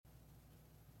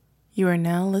You are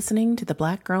now listening to the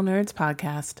Black Girl Nerds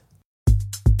podcast.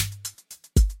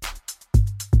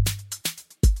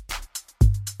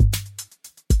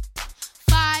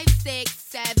 5, 6,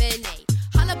 7, 8.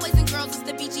 Holla boys and girls, it's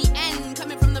the BGN.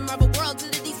 Coming from the Marvel world to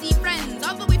the DC friends.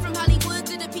 All the way from Hollywood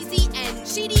to the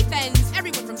PCN. She defends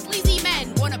everyone from sleazy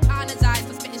men. Won't apologize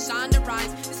for spitting Shonda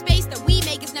rhymes. The space that we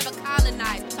make is never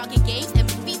colonized. Talking games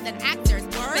and movies and actors.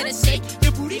 Better shake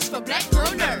your booties for Black Girl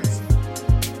Nerds.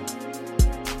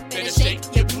 Better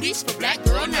shake your booties for Black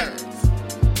Girl Nerds.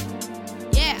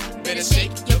 Yeah, better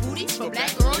shake your booties for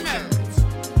Black Girl Nerds.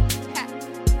 Ha.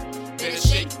 Better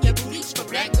shake your booties for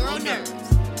Black Girl Nerds.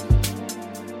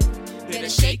 Better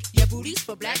shake your booties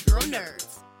for Black Girl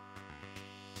Nerds.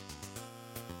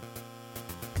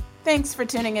 Thanks for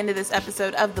tuning into this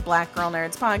episode of the Black Girl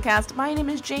Nerds podcast. My name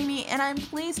is Jamie, and I'm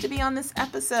pleased to be on this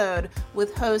episode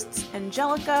with hosts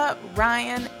Angelica,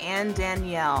 Ryan, and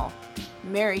Danielle.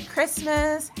 Merry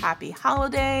Christmas, happy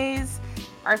holidays.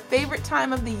 Our favorite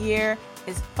time of the year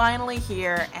is finally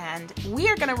here, and we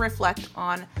are going to reflect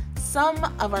on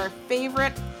some of our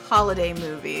favorite holiday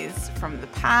movies from the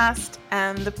past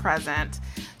and the present.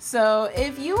 So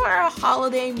if you are a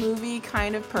holiday movie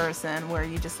kind of person where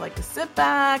you just like to sit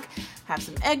back, have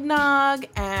some eggnog,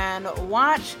 and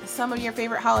watch some of your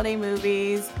favorite holiday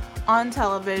movies on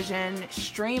television,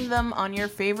 stream them on your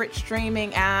favorite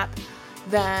streaming app,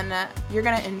 then you're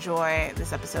going to enjoy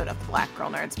this episode of the Black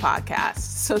Girl Nerds podcast.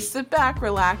 So sit back,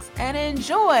 relax, and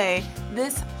enjoy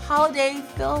this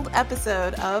holiday-filled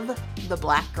episode of the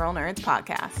Black Girl Nerds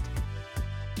podcast.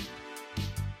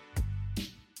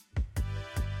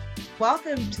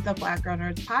 Welcome to the Black Girl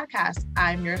Nerds podcast.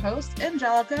 I'm your host,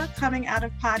 Angelica, coming out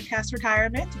of podcast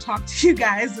retirement to talk to you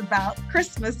guys about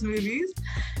Christmas movies.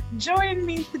 Joining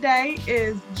me today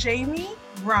is Jamie,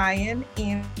 Ryan,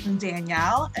 and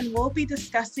Danielle, and we'll be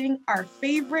discussing our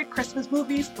favorite Christmas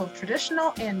movies, both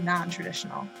traditional and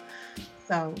non-traditional.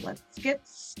 So let's get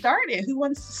started. Who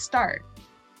wants to start?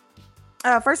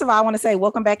 First of all, I want to say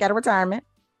welcome back out of retirement.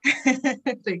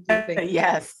 Thank you.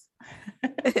 Yes.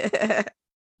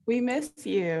 We miss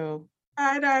you.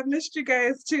 I know, I missed you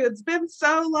guys too. It's been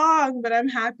so long, but I'm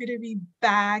happy to be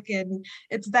back. And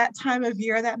it's that time of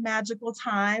year, that magical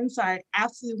time. So I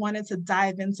absolutely wanted to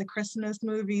dive into Christmas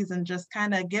movies and just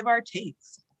kind of give our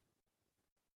takes.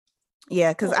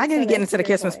 Yeah, because I need to get into the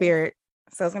Christmas spirit.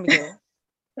 So it's going to be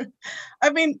good. I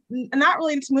mean, not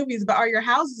really into movies, but are your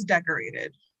houses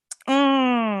decorated?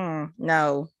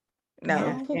 No.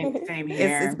 Yeah, same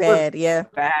here. It's bad. Yeah.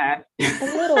 Bad. A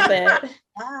little bit.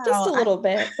 Wow. Just a little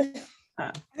bit.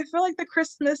 I feel like the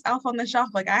Christmas elf on the shelf,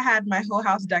 like I had my whole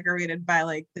house decorated by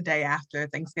like the day after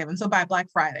Thanksgiving. So by Black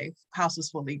Friday, house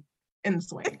was fully in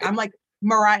swing. I'm like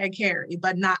Mariah Carey,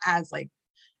 but not as like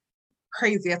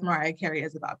crazy as Mariah Carey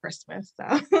is about Christmas.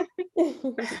 So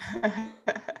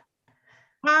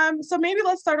so maybe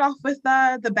let's start off with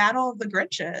the Battle of the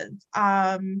Grinches.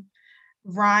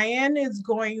 Ryan is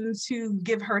going to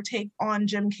give her take on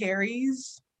Jim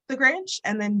Carrey's The Grinch,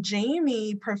 and then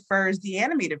Jamie prefers the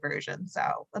animated version.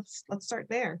 So let's start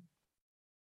there.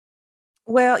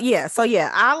 Well, yeah. So yeah,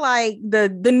 I like the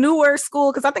newer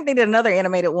school because I think they did another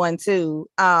animated one too.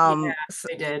 Yeah,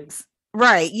 they did.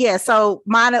 Right. Yeah. So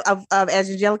mine of as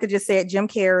Angelica just said, Jim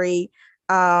Carrey.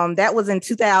 That was in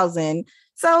 2000.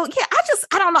 So yeah,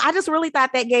 I don't know. I just really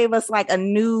thought that gave us like a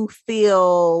new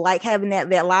feel, like having that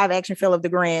live action feel of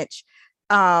the Grinch.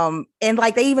 And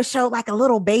like they even showed like a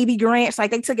little baby Grinch.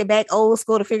 Like they took it back old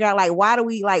school to figure out like why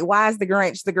is the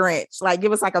Grinch the Grinch? Like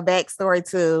give us like a backstory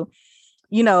to,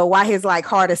 you know, why his like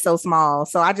heart is so small.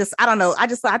 So I don't know. I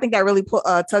think that really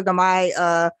tugged on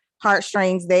my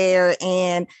heartstrings there.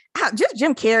 And just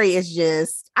Jim Carrey is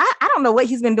just I don't know what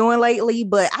he's been doing lately,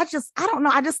 but I don't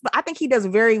know. I think he does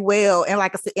very well in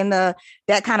like in that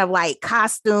kind of like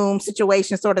costume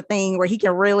situation sort of thing where he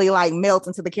can really like melt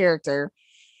into the character.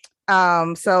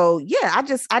 So yeah, I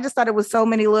just thought it was so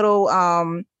many little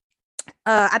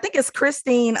I think it's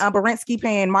Christine Baranski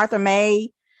playing Martha May.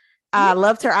 I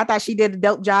loved her. I thought she did a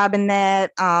dope job in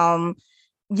that.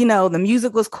 You know, the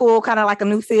music was cool, kind of like a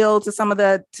new feel to some of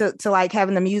to like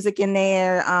having the music in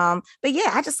there. But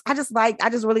yeah, I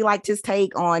just really liked his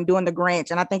take on doing the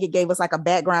Grinch. And I think it gave us like a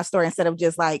background story instead of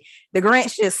just like the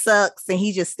Grinch just sucks and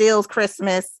he just steals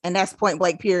Christmas and that's point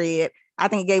blank period. I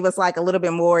think it gave us like a little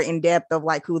bit more in depth of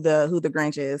like who the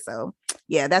Grinch is. So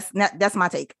yeah, that's my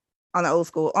take on the old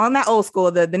school,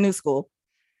 the new school.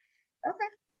 Okay.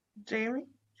 Jamie?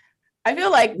 I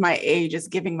feel like my age is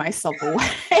giving myself away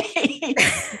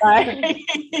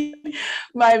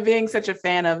by being such a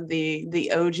fan of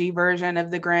the OG version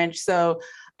of the Grinch. So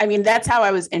I mean, that's how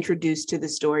I was introduced to the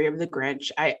story of the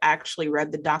Grinch. I actually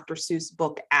read the Dr. Seuss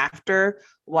book after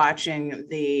watching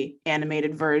the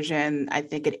animated version. I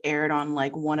think it aired on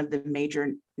like one of the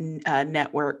major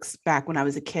networks back when I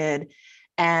was a kid.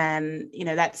 And, you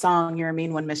know, that song, You're a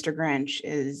Mean One, Mr. Grinch,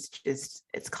 is just,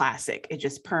 it's classic. It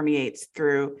just permeates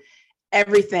through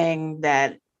everything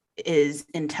that is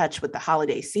in touch with the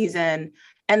holiday season.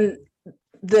 And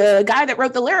the guy that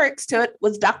wrote the lyrics to it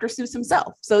was Dr. Seuss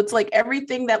himself. So it's like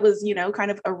everything that was, you know, kind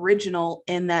of original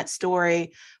in that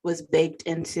story was baked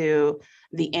into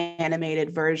the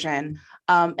animated version.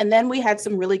 And then we had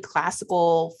some really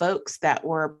classical folks that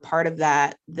were part of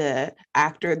that. The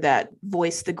actor that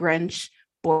voiced the Grinch,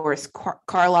 Boris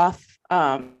Karloff,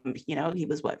 you know, he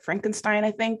was Frankenstein,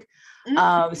 I think.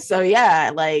 So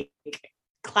yeah, like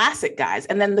classic guys.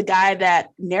 And then the guy that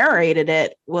narrated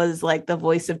it was like the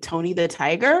voice of Tony the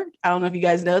Tiger. I don't know if you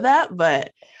guys know that,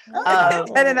 but I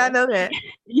did not know that.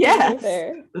 Yes,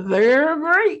 they're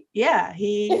great. Yeah,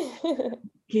 he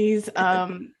did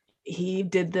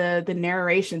the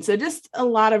narration. So just a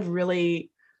lot of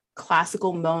really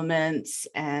classical moments,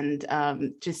 and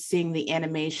just seeing the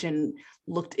animation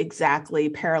looked exactly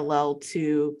parallel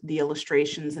to the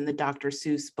illustrations in the Dr.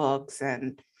 Seuss books.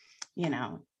 And, you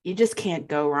know, you just can't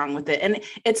go wrong with it. And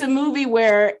it's a movie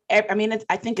where, I mean,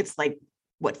 I think it's like,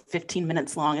 15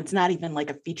 minutes long. It's not even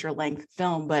like a feature length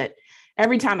film, but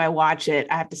every time I watch it,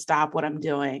 I have to stop what I'm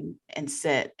doing and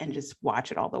sit and just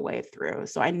watch it all the way through.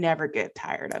 So I never get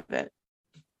tired of it.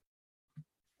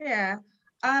 Yeah.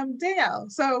 Dale,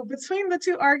 so between the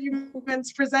two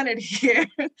arguments presented here,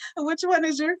 which one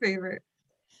is your favorite?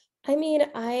 I mean,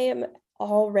 I am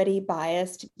already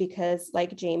biased because,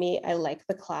 like Jamie, I like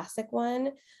the classic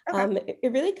one. Okay.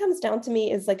 It really comes down to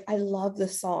me is like, I love the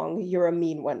song You're a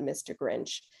Mean One, Mr.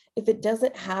 Grinch. If it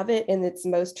doesn't have it in its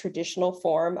most traditional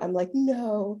form, I'm like,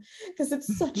 no, because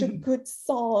it's such a good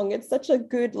song. It's such a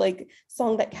good like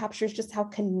song that captures just how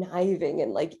conniving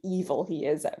and like evil he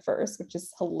is at first, which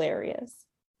is hilarious.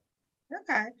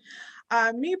 Okay.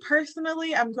 Me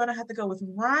personally, I'm going to have to go with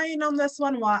Ryan on this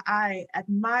one. While I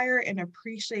admire and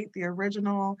appreciate the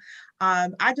original,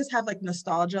 I just have like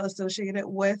nostalgia associated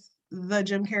with the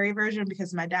Jim Carrey version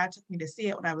because my dad took me to see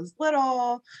it when I was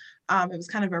little. It was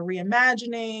kind of a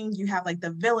reimagining. You have like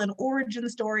the villain origin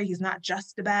story. He's not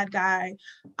just a bad guy.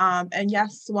 And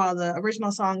yes, while the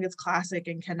original song is classic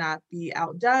and cannot be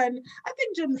outdone, I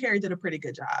think Jim Carrey did a pretty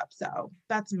good job. So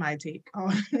that's my take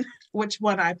on which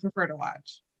one I prefer to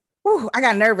watch. Ooh, I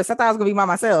got nervous. I thought I was gonna be by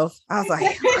myself. I was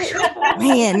like,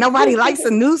 man, nobody likes the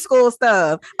new school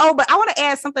stuff. Oh, but I want to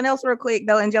add something else real quick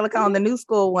though, Angelica, on the new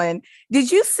school one.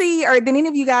 Did you see, or did any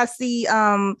of you guys see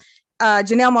Janelle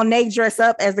Monáe dress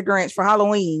up as the Grinch for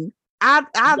Halloween? I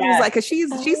was like, cause she's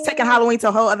taking Halloween to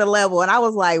a whole other level. And I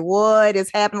was like, what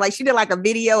is happening? Like she did like a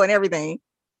video and everything.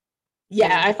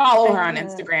 Yeah, I follow her on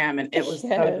Instagram and it was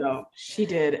so dope. She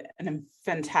did a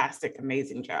fantastic,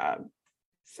 amazing job.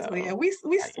 So yeah, we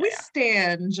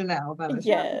stand Janelle.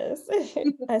 Yes,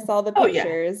 I saw the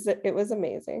pictures. Oh, yeah. It was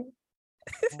amazing.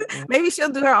 Maybe she'll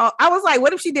do her own. I was like,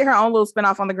 what if she did her own little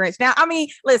spinoff on the Grinch? Now, I mean,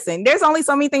 listen, there's only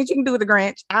so many things you can do with the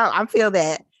Grinch. I feel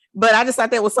that, but I just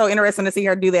thought that was so interesting to see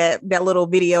her do that little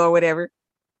video or whatever.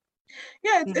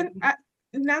 Yeah,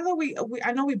 now that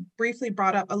I know we briefly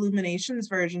brought up Illumination's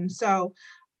version, so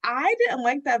I didn't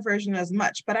like that version as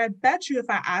much, but I bet you if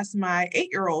I ask my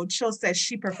 8-year-old, she'll say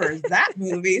she prefers that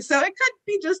movie. So it could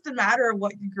be just a matter of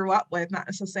what you grew up with, not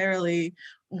necessarily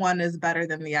one is better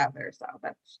than the other. So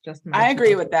that's just I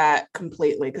agree with that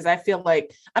completely, because I feel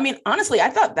like, I mean, honestly, I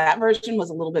thought that version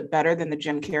was a little bit better than the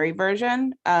Jim Carrey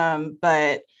version.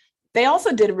 But they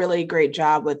also did a really great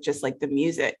job with just like the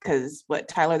music, because what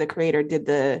Tyler, the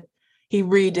Creator, he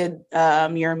redid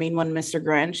You're a Mean One, Mr.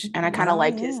 Grinch, and I kind of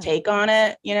liked his take on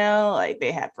it. You know, like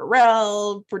they had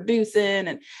Pharrell producing,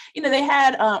 and you know they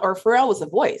had or Pharrell was the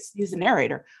voice; he's the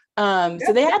narrator.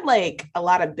 So they had like a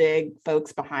lot of big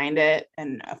folks behind it,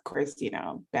 and of course, you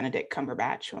know, Benedict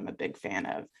Cumberbatch, who I'm a big fan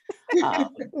of,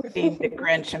 being the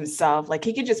Grinch himself. Like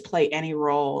he could just play any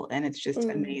role, and it's just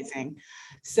amazing.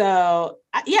 So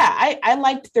I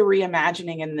liked the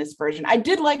reimagining in this version. I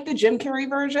did like the Jim Carrey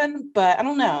version, but I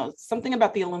don't know, something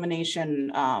about the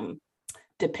Illumination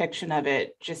depiction of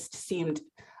it just seemed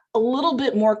a little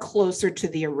bit more closer to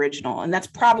the original, and that's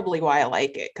probably why I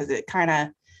like it, because it kind of,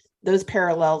 those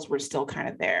parallels were still kind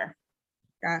of there.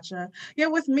 Gotcha. Yeah,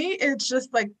 with me, it's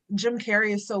just like Jim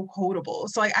Carrey is so quotable.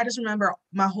 So like I just remember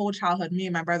my whole childhood, me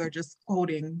and my brother just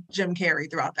quoting Jim Carrey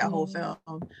throughout that whole film.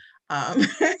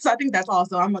 So I think that's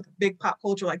also, I'm a big pop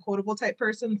culture, like quotable type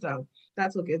person. So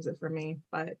that's what gives it for me.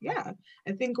 But yeah,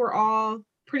 I think we're all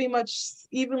pretty much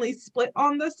evenly split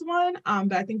on this one,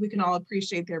 but I think we can all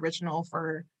appreciate the original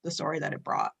for the story that it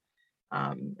brought,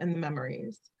 and the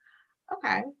memories.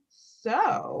 Okay,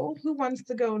 so who wants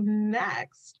to go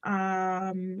next,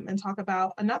 and talk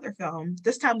about another film?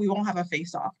 This time we won't have a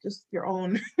face-off, just your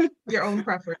own your own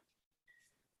preference.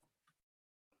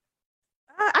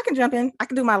 I can jump in. I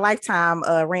can do my Lifetime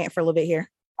rant for a little bit here.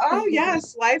 Oh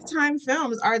yes, Lifetime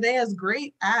films. Are they as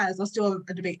great as, let's do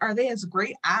a debate, are they as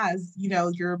great as,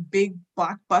 your big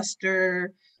blockbuster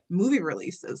movie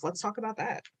releases? Let's talk about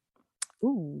that.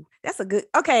 Ooh, that's a good,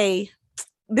 okay.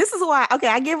 This is why, okay,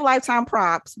 I give Lifetime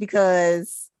props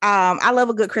because I love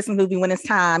a good Christmas movie when it's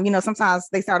time. Sometimes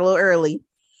they start a little early,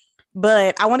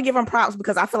 but I want to give them props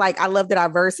because I feel like I love the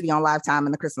diversity on Lifetime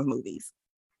in the Christmas movies.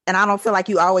 And I don't feel like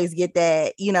you always get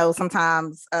that,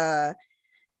 sometimes, well,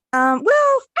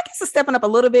 I guess it's stepping up a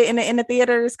little bit in the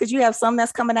theaters because you have some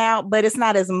that's coming out, but it's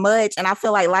not as much. And I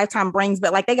feel like Lifetime brings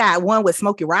back, like they got one with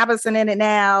Smokey Robinson in it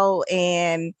now,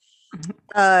 and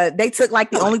they took like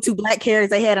the only two black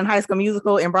characters they had in High School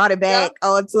Musical and brought it back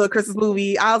to a Christmas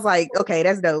movie. I was like, okay,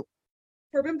 that's dope.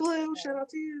 Urban Blue, shout out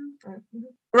to you.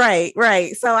 Right.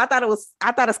 So I thought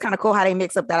it's kind of cool how they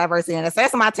mix up that diversity, and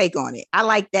that's my take on it. I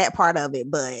like that part of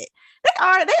it, but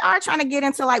they are trying to get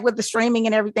into like with the streaming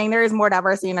and everything. There is more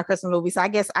diversity in a Christmas movie, so I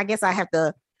guess I have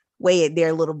to weigh it there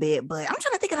a little bit. But I'm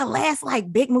trying to think of the last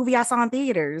like big movie I saw in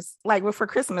theaters like for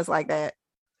Christmas like that.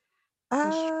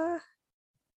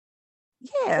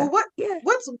 Yeah. Well,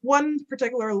 what's one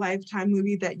particular Lifetime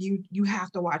movie that you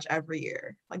have to watch every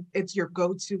year? Like it's your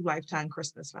go-to Lifetime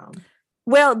Christmas film.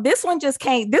 Well, this one just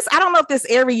came. I don't know if this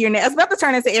every year now. It's about to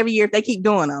turn into every year if they keep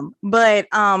doing them. But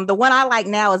the one I like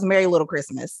now is Merry Little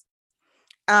Christmas.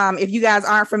 If you guys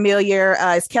aren't familiar,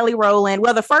 it's Kelly Rowland.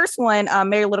 Well, the first one,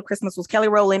 Merry Little Christmas, was Kelly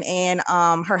Rowland and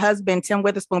her husband, Tim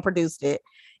Witherspoon, produced it.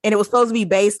 And it was supposed to be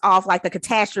based off like the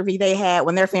catastrophe they had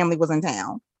when their family was in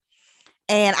town.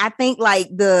 And I think like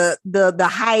the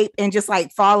hype and just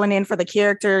like falling in for the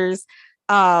characters,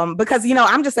 because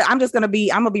I'm gonna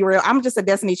be real. I'm just a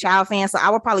Destiny Child fan, so I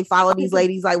would probably follow these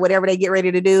ladies like whatever they get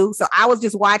ready to do. So I was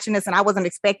just watching this and I wasn't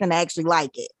expecting to actually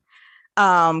like it.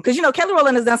 Because Kelly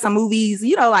Rowland has done some movies,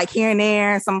 like here and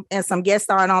there, and some guest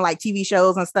starring on like TV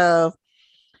shows and stuff.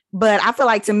 But I feel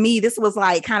like to me, this was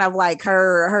like kind of like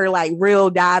her like real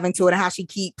dive into it and how she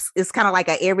keeps. It's kind of like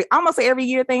almost every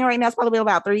year thing right now. It's probably been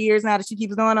about 3 years now that she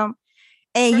keeps doing them.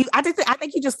 And I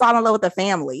think you just fall in love with the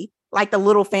family, like the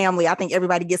little family. I think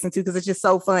everybody gets into because it's just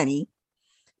so funny.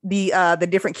 The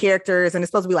different characters, and it's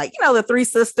supposed to be like the three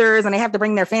sisters, and they have to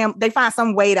bring their family. They find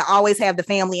some way to always have the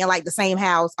family in like the same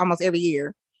house almost every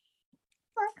year.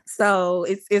 So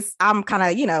it's I'm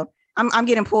kind of I'm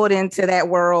getting pulled into that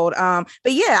world.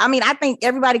 But yeah, I mean, I think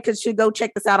everybody should go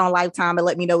check this out on Lifetime and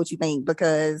let me know what you think,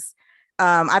 because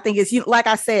I think it's like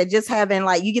I said, just having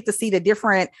like you get to see the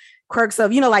different quirks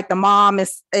of like the mom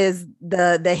is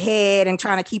the head and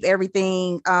trying to keep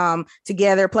everything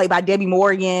together, played by Debbie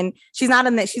Morgan. She's not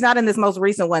in this most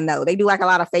recent one though. They do like a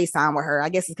lot of FaceTime with her. I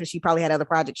guess it's because she probably had other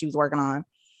projects she was working on.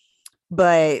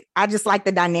 But I just like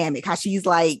the dynamic, how she's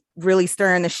like really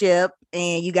stirring the ship,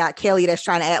 and you got Kelly that's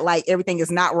trying to act like everything is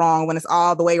not wrong when it's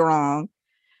all the way wrong.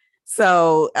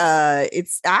 So I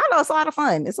don't know, it's a lot of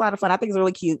fun. It's a lot of fun. I think it's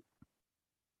really cute.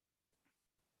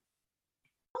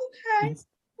 Okay.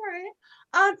 Right.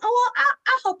 Well,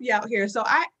 I'll help you out here. So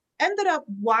I ended up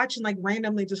watching, like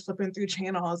randomly just flipping through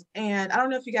channels, and I don't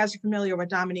know if you guys are familiar with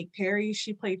Dominique Perry.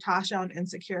 She played Tasha on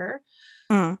Insecure.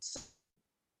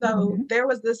 So there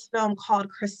was this film called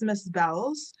Christmas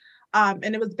Bells, and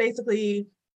it was basically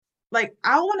like,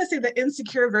 I want to say the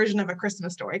Insecure version of A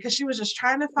Christmas Story, because she was just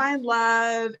trying to find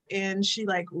love, and she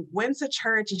like went to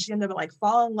church and she ended up like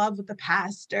fall in love with the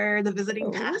pastor, the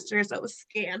visiting pastor. So it was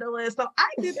scandalous. So I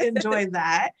did enjoy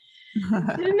that.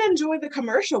 Didn't enjoy the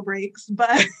commercial breaks,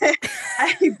 but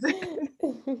I did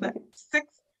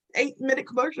 6-8 minute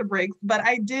commercial breaks, but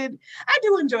I do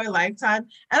enjoy Lifetime.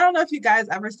 I don't know if you guys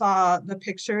ever saw the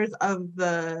pictures of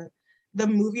the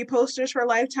movie posters for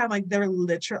Lifetime. Like they're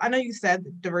literal. I know you said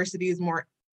diversity is more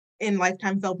in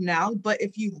Lifetime film now, but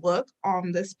if you look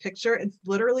on this picture, it's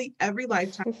literally every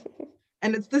Lifetime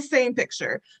and it's the same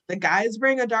picture. The guys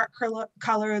wearing a dark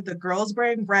color, the girls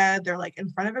wearing red. They're like in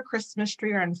front of a Christmas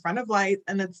tree or in front of lights,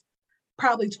 and it's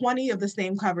probably 20 of the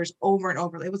same covers over and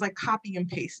over. It was like copy and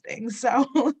pasting. So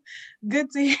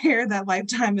good to hear that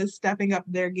Lifetime is stepping up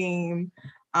their game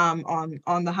on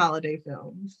the holiday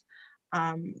films.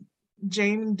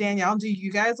 Jane and Danielle, do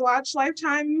you guys watch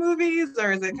Lifetime movies,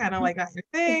 or is it kind of like not your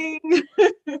thing?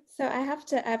 So I have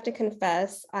to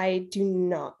confess, I do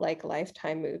not like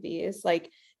Lifetime movies.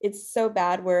 Like it's so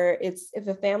bad where it's if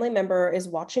a family member is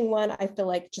watching one, I feel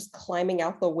like just climbing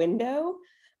out the window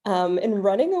and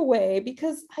running away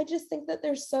because I just think that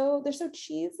they're so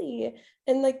cheesy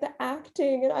and like the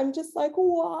acting, and I'm just like,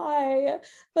 why?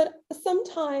 But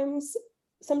sometimes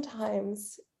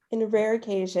in a rare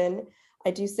occasion, I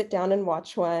do sit down and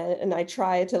watch one, and I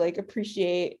try to like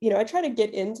appreciate, I try to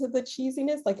get into the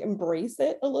cheesiness, like embrace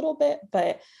it a little bit.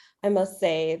 But I must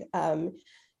say, no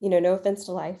offense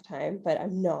to Lifetime, but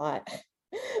I'm not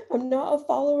a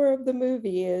follower of the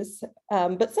movies.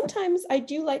 But sometimes I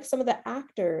do like some of the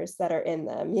actors that are in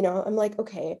them. I'm like,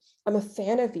 okay, I'm a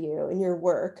fan of you and your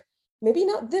work. Maybe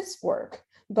not this work,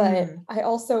 but I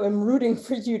also am rooting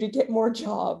for you to get more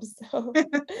jobs. So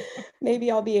maybe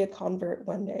I'll be a convert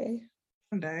one day.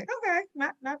 Okay,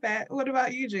 not bad. What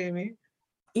about you, Jamie?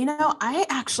 I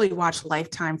actually watch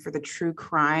Lifetime for the true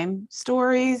crime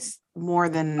stories more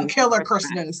than Killer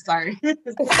Christmas. Sorry.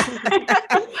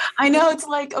 I know it's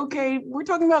like, okay, we're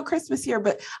talking about Christmas here,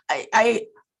 but I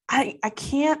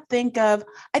can't think of.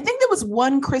 I think there was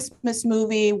one Christmas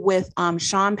movie with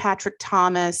Sean Patrick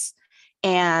Thomas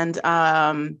and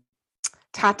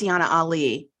Tatiana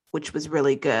Ali, which was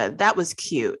really good. That was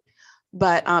cute.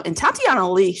 But and Tatiana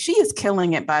Ali, she is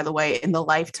killing it, by the way, in the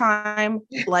Lifetime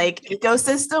like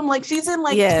ecosystem. Like she's in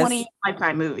like 20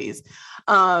 Lifetime movies.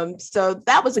 So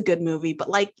that was a good movie. But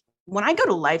like when I go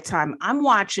to Lifetime, I'm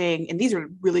watching, and these are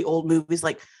really old movies.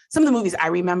 Like some of the movies I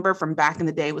remember from back in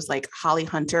the day was like Holly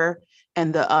Hunter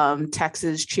and the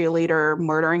Texas cheerleader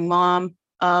murdering mom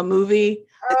movie.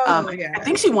 Yeah. I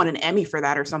think she won an Emmy for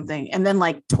that or something. And then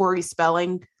like Tori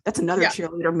Spelling, that's another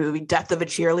cheerleader movie, Death of a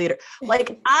Cheerleader.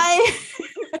 Like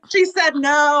she said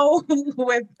no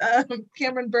with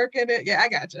Cameron Burke in it. Yeah, I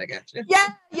got you.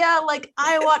 Yeah. Like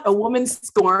I want A Woman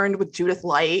Scorned with Judith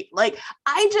Light. Like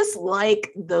I just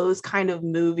like those kind of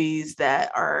movies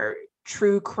that are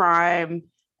true crime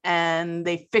and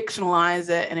they fictionalize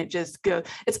it and it just goes.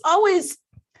 It's always.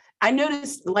 I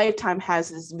noticed Lifetime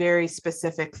has this very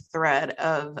specific thread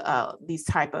of these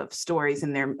type of stories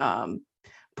in their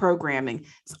programming.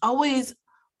 It's always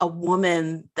a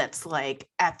woman that's like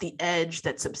at the edge,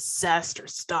 that's obsessed or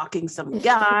stalking some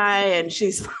guy, and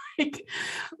she's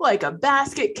like a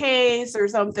basket case or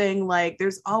something. Like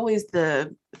there's always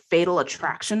the Fatal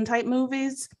Attraction type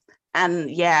movies. And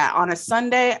yeah, on a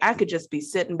Sunday, I could just be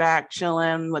sitting back,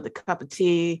 chilling with a cup of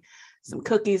tea, some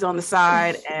cookies on the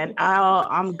side, and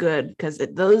I'm good because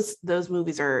those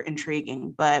movies are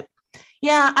intriguing. But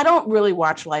yeah, I don't really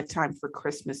watch Lifetime for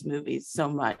Christmas movies so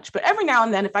much. But every now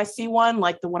and then, if I see one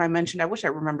like the one I mentioned, I wish I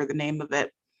remember the name of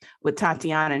it, with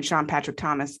Tatiana and Sean Patrick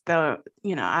Thomas,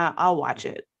 I'll watch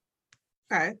it.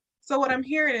 Okay. So what I'm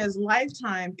hearing is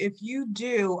Lifetime, if you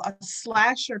do a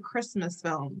slasher Christmas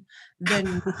film,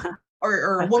 then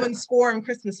or a woman scorned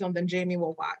Christmas film, then Jamie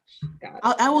will watch.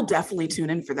 I will definitely tune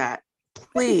in for that.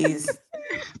 Please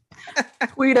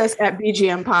tweet us at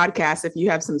BGM Podcast if you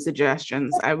have some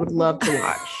suggestions. I would love to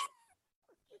watch.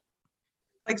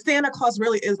 Like Santa Claus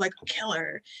really is like a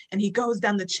killer, and he goes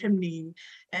down the chimney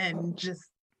and just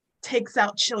takes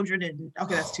out children. And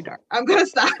okay, that's too dark. I'm gonna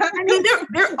stop. I mean,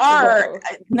 there are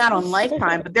not on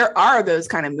Lifetime, but there are those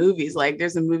kind of movies. Like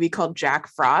there's a movie called Jack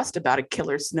Frost about a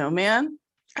killer snowman.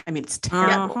 I mean, it's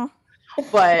terrible,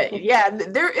 but yeah,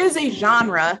 there is a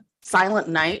genre. Silent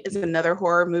Night is another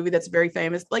horror movie that's very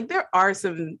famous. Like there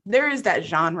is that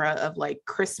genre of like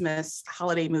Christmas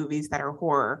holiday movies that are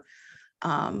horror.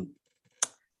 But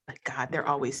God, they're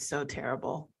always so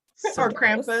terrible. Or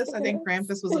Krampus. I think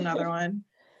Krampus was another one.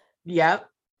 Yep.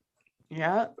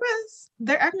 Yeah.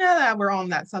 There, I know that we're on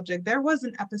that subject. There was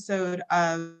an episode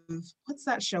of what's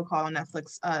that show called on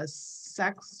Netflix?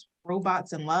 Sex,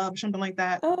 Robots, and Love, something like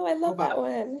that. Oh, I love that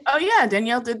one. Oh yeah,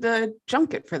 Danielle did the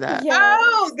junket for that. Yeah.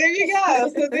 Oh, there you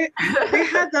go. So they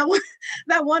had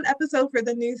that one episode for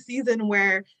the new season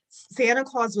where Santa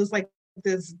Claus was like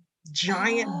this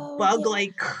giant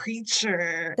bug-like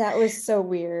creature. That was so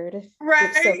weird.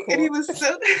 Right. So cool. And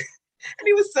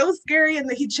he was so scary,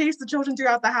 and he chased the children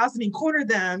throughout the house and he cornered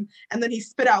them, and then he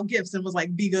spit out gifts and was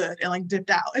like, be good, and like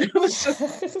dipped out. And it was just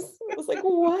I was like,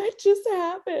 what just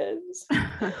happened?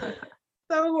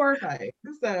 So horrifying.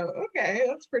 So okay,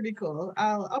 that's pretty cool.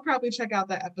 I'll probably check out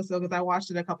that episode because I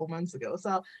watched it a couple months ago.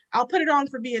 So I'll put it on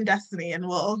for Me and Destiny, and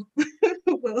we'll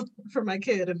for my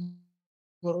kid, and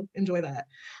we'll enjoy that.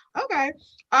 Okay.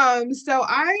 So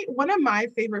one of my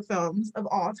favorite films of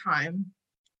all time,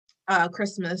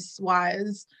 Christmas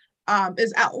wise,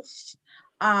 is Elf.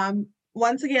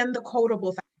 Once again, the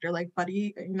quotable factor, like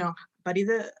Buddy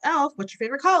the elf, what's your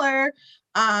favorite color?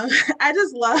 I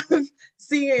just love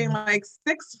seeing like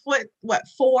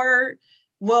 6'4"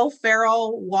 Will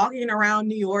Ferrell walking around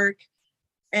New York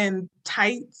in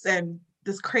tights and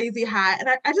this crazy hat. And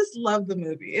I just love the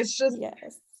movie. It's just,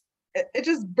 Yes. it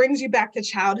just brings you back to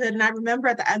childhood. And I remember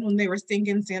at the end when they were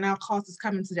singing Santa Claus is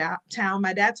Coming to Town,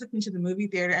 my dad took me to the movie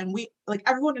theater and we, like,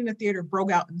 everyone in the theater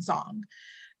broke out in song.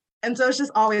 And so it's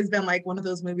just always been like one of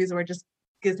those movies where it just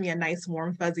gives me a nice,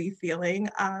 warm, fuzzy feeling.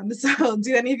 So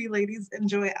do any of you ladies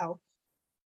enjoy Elf?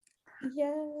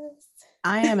 Yes.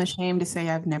 I am ashamed to say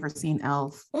I've never seen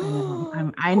Elf.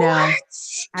 I know. I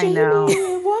Jamie, know.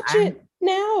 watch it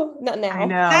now. Not now. I know,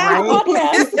 Now.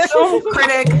 right? Film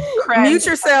critic. Mute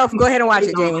yourself. Go ahead and watch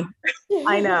it, Jamie.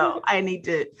 I know. I need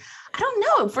to. I don't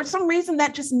know. For some reason,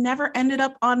 that just never ended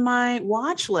up on my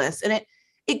watch list, and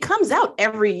it comes out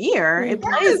every year. It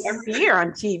plays every year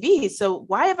on TV. So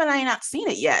why haven't I not seen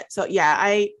it yet? So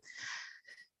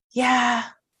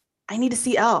I need to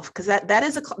see Elf because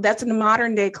that's a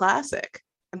modern day classic.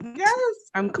 Yes,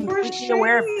 I'm completely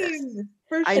aware of this.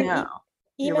 I know.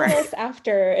 Email us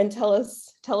after and tell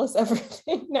us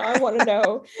everything. Now I want to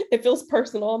know. It feels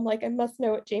personal. I'm like, I must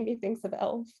know what Jamie thinks of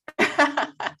Elf.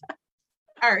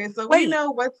 All right, so we know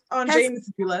what's on Jamie's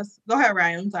to-do list. Go ahead,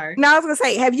 Ryan. I'm sorry. No, I was gonna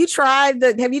say, have you tried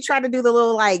to do the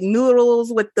little like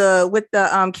noodles with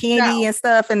the candy and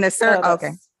stuff and the syrup? Oh,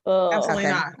 okay. Absolutely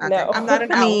not. Okay. No. I'm not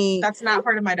an elf. That's not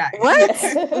part of my diet. What?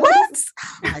 What?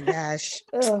 Oh my gosh.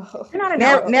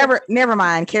 Never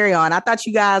mind. Carry on. I thought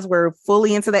you guys were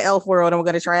fully into the elf world and we're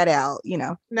gonna try it out,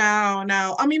 No.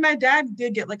 I mean, my dad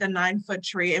did get like a 9-foot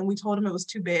tree and we told him it was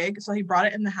too big. So he brought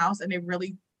it in the house and it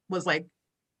really was like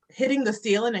hitting the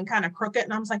ceiling and kind of crooked.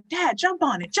 And I was like, Dad, jump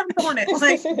on it.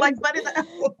 Like Buddy the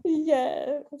Elf.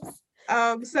 Yes.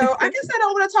 So I guess I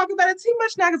don't want to talk about it too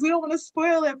much now because we don't want to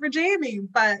spoil it for Jamie,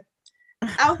 but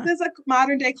Elf is a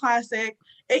modern day classic.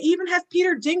 It even has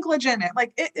Peter Dinklage in it.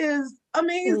 Like, it is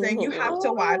amazing. You have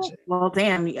to watch it. Well,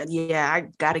 damn. Yeah, I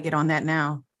got to get on that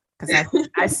now because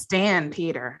I stand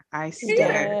Peter. I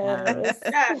stand.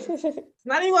 Yes.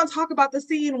 Not even going to talk about the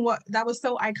scene that was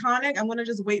so iconic. I'm going to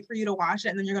just wait for you to watch it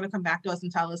and then you're going to come back to us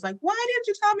and tell us like, why didn't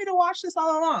you tell me to watch this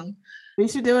all along? We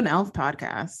should do an Elf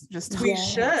podcast. We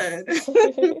should.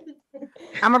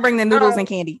 I'm gonna bring the noodles and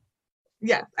candy.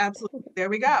 Yes, absolutely. There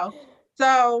we go.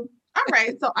 So, all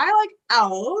right. So I like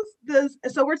Elf.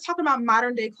 So we're talking about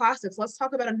modern day classics. Let's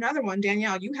talk about another one.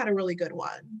 Danielle, you had a really good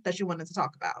one that you wanted to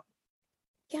talk about.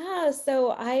 Yeah,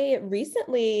 so I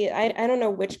recently, I don't know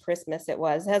which Christmas it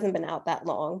was. It hasn't been out that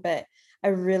long, but I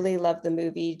really love the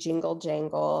movie Jingle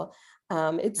Jangle.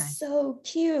 It's so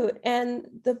cute. And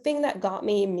the thing that got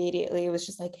me immediately was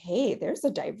just like, hey, there's a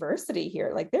diversity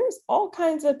here. Like there's all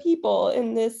kinds of people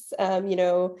in this,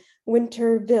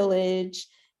 winter village,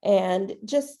 and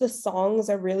just the songs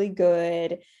are really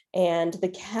good. And the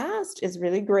cast is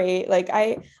really great. Like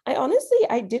I honestly,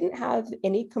 I didn't have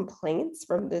any complaints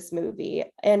from this movie.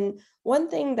 And one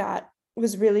thing that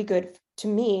was really good to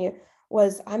me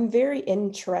was I'm very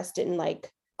interested in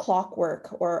like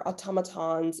clockwork or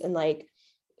automatons and like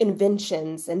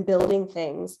inventions and building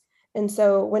things. And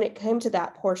so when it came to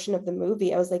that portion of the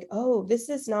movie, I was like, oh, this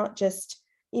is not just,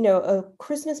 a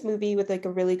Christmas movie with like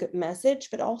a really good message,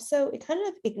 but also it kind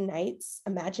of ignites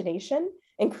imagination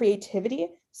and creativity.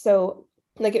 So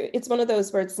like it's one of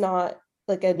those where it's not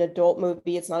like an adult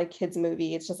movie, it's not a kid's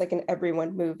movie, it's just like an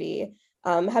everyone movie.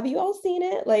 Have you all seen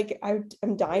it? Like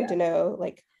I'm dying to know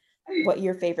like what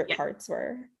your favorite parts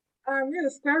were.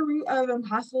 The square root of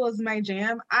impossible is my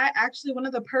jam. One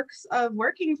of the perks of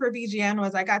working for BGN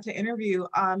was I got to interview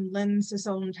Lynn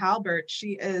Sisson Talbert.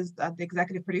 She is the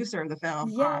executive producer of the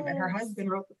film, and her husband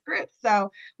wrote the script.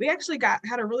 So we actually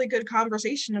had a really good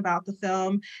conversation about the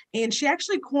film, and she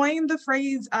actually coined the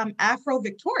phrase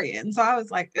Afro-Victorian. So I was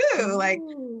like, ooh, like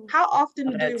how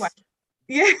often do we watch?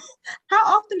 Yeah, how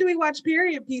often do we watch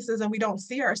period pieces and we don't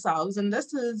see ourselves? And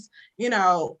this is,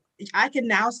 I can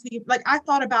now see, like, I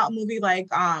thought about a movie like,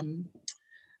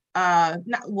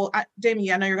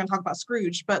 Jamie, I know you're going to talk about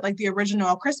Scrooge, but like the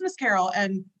original Christmas Carol,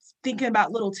 and thinking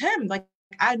about Little Tim, like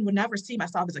I would never see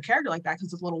myself as a character like that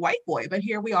because it's a little white boy. But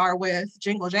here we are with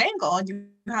Jingle Jangle, and you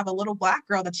have a little Black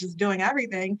girl that's just doing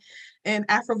everything in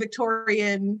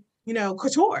Afro-Victorian,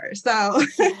 couture. So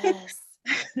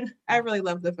I really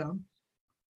love the film.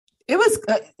 It was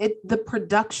the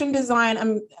production design.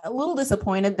 I'm a little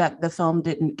disappointed that the film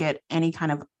didn't get any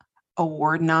kind of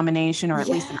award nomination or at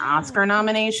least an Oscar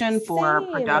nomination for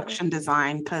production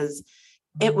design, because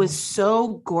it was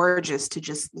so gorgeous to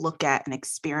just look at and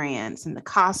experience, and the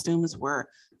costumes were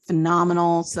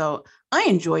phenomenal. So I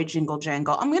enjoyed Jingle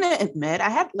Jangle. I'm going to admit I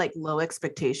had like low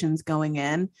expectations going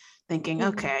in, thinking,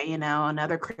 okay,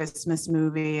 another Christmas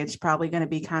movie, it's probably going to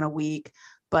be kind of weak.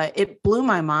 but it blew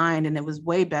my mind and it was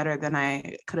way better than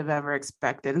I could have ever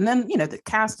expected. And then, the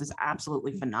cast is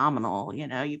absolutely phenomenal.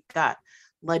 You've got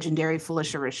legendary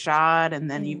Phylicia Rashad, and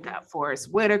then you've got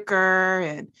Forrest Whitaker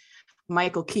and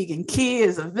Michael Keegan Key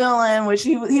as a villain, which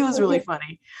he was really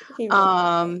funny. Ricky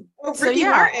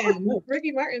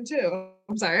Martin too.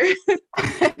 I'm sorry.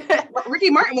 Ricky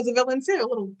Martin was a villain too, a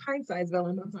little pint-sized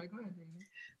villain. I'm sorry, go ahead.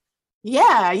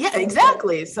 Yeah,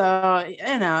 exactly. So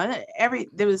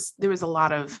there was a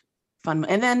lot of fun,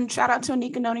 and then shout out to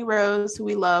Anika Noni Rose, who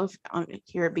we love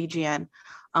here at BGN.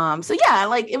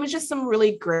 It was just some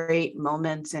really great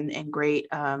moments and great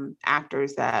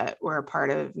actors that were a part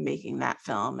of making that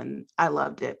film, and I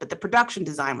loved it. But the production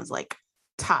design was like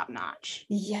top notch.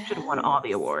 Yeah, should have won all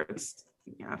the awards.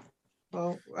 Yeah.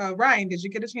 Well, Ryan, did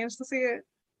you get a chance to see it?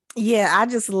 Yeah, I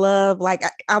just love, like,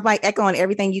 I'm like echoing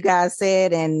everything you guys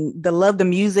said, and the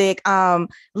music.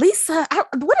 Lisa,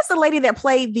 what is the lady that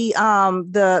played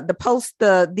the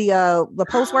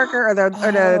post worker or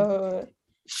the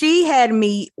she had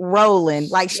me rolling.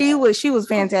 Like, she was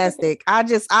fantastic.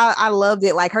 I loved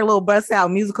it. Like, her little bust out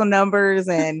musical numbers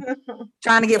and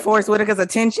trying to get Forrest Whitaker's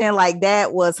attention. Like,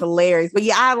 that was hilarious. But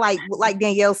yeah, I like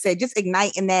Danielle said, just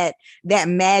igniting that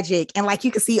magic. And like,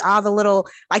 you can see all the little,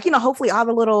 like, hopefully all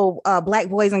the little Black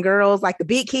boys and girls, like the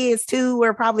big kids too,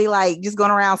 were probably like just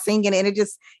going around singing. And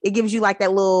it gives you like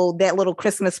that little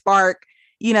Christmas spark,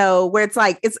 where it's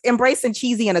like, it's embracing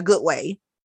cheesy in a good way.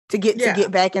 To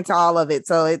get back into all of it.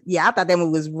 So I thought that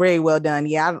movie was very well done.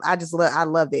 Yeah, I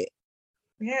loved it.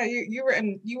 Yeah, you were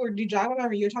talking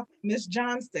to Miss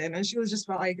Johnston, and she was just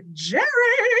like, Jerry,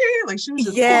 like she was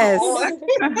just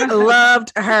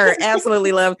loved her,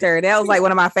 absolutely loved her. That was like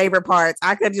one of my favorite parts.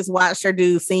 I could just watch her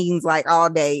do scenes like all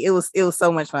day. It was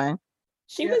so much fun.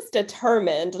 She was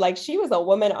determined, like she was a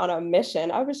woman on a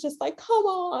mission. I was just like, come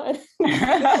on.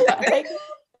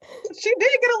 She did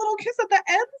get a little kiss at the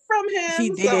end from him. She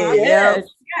did. So, yeah,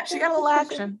 she got a little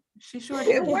action. She sure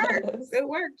did. It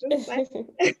worked.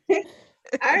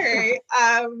 All right.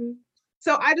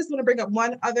 So I just want to bring up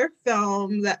one other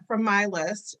film that from my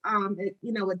list.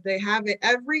 They have it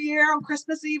every year on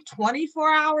Christmas Eve,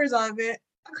 24 hours of it,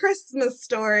 A Christmas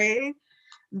Story.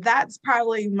 That's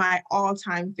probably my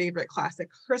all-time favorite classic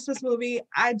Christmas movie.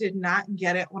 I did not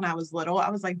get it when I was little. I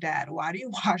was like, Dad, why do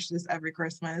you watch this every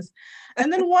Christmas?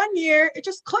 And then one year it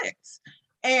just clicked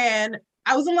and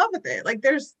I was in love with it. Like,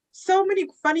 there's so many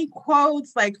funny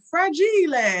quotes, like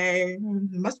fragile,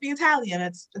 must be Italian.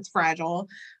 It's fragile.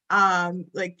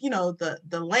 The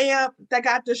lamp that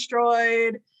got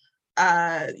destroyed,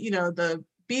 the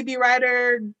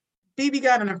BB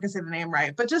gun, I'm never gonna say the name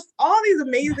right, but just all these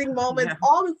amazing moments,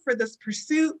 all for this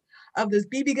pursuit of this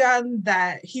BB gun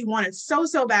that he wanted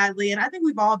so badly. And I think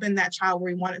we've all been that child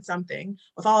where we wanted something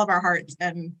with all of our hearts,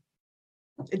 and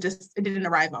it didn't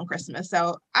arrive on Christmas.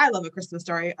 So I love A Christmas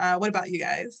Story. What about you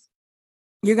guys?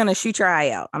 You're gonna shoot your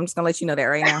eye out. I'm just gonna let you know that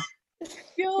right now.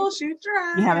 You'll shoot your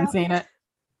eye. You haven't seen it?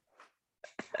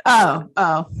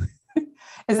 Oh.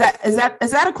 Is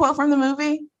that a quote from the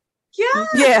movie?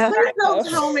 Yeah. Please don't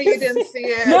tell me you didn't see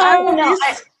it. No.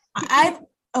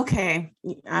 Okay.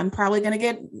 I'm probably gonna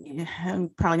get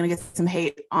some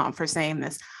hate for saying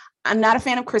this. I'm not a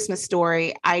fan of Christmas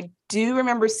Story. I do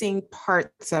remember seeing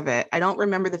parts of it. I don't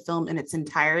remember the film in its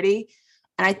entirety.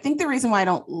 And I think the reason why I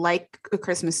don't like A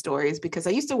Christmas Story is because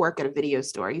I used to work at a video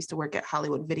store. I used to work at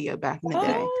Hollywood Video back in the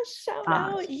day.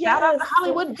 Shout out to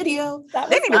Hollywood Video.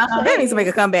 They need to make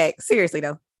a comeback. Seriously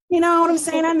though. You know what I'm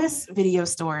saying? I miss video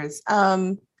stores.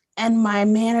 And my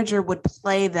manager would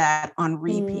play that on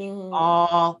repeat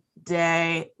all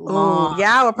day long.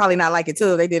 Yeah, I would probably not like it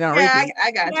too if they did it on repeat.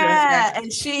 I got you. Yeah,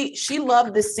 and she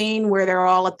loved the scene where they're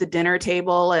all at the dinner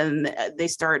table and they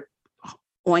start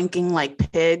oinking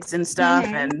like pigs and stuff,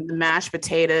 and the mashed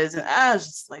potatoes. And I was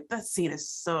just like, that scene is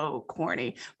so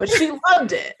corny. But she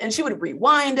loved it, and she would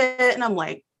rewind it, and I'm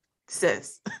like,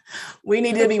 sis, we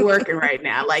need to be working right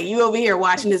now. Like, you over here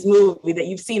watching this movie that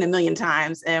you've seen a million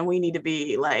times, and we need to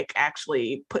be like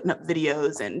actually putting up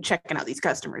videos and checking out these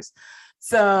customers.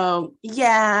 So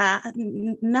yeah,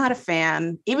 not a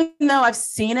fan. Even though I've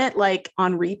seen it like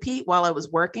on repeat while I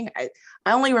was working, I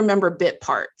only remember bit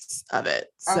parts of it.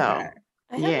 So okay.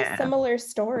 I have a similar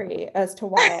story as to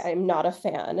why I'm not a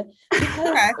fan.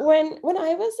 Because when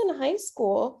I was in high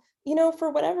school, for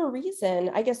whatever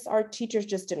reason, I guess our teachers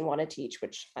just didn't want to teach,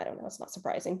 which I don't know, it's not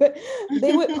surprising, but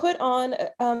they would put on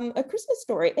a Christmas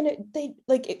Story, and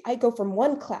I go from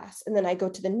one class and then I go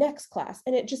to the next class,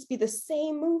 and it just be the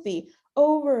same movie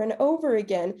over and over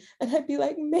again, and I'd be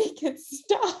like, make it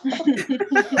stop.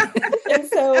 And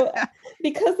so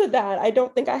because of that, I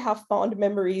don't think I have fond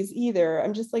memories either.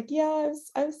 I'm just like, yeah,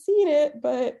 I've seen it,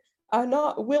 but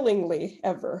not willingly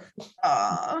ever.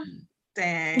 Oh,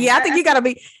 dang. Yeah, I think you gotta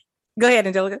be. Go ahead,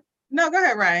 Angelica. No, go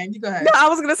ahead, Ryan. You go ahead. No, I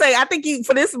was gonna say, I think you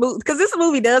for this movie, because this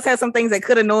movie does have some things that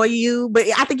could annoy you, but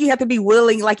I think you have to be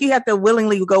willing, like you have to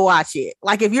willingly go watch it.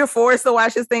 Like if you're forced to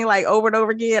watch this thing like over and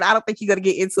over again, I don't think you're gonna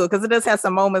get into it, because it does have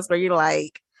some moments where you're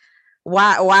like,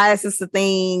 why is this a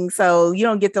thing? So you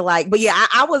don't get to like, but yeah,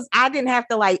 I didn't have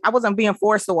to like, I wasn't being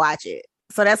forced to watch it.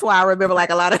 So that's why I remember like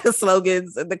a lot of the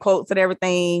slogans and the quotes and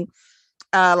everything.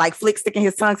 Like Flick sticking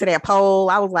his tongue to that pole.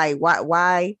 I was like,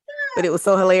 why? But it was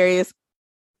so hilarious.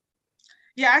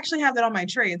 Yeah, I actually have that on my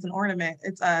tray. It's an ornament.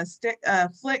 It's a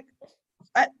Flick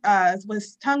with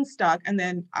his tongue stuck, and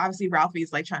then obviously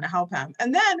Ralphie's like trying to help him.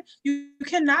 And then you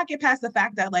cannot get past the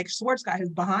fact that like Schwartz got his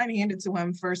behind handed to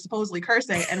him for supposedly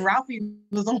cursing, and Ralphie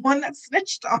was the one that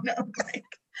snitched on him. Like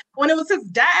when it was his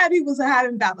dad, he was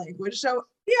having bad language. So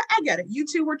yeah, I get it. You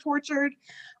two were tortured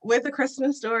with A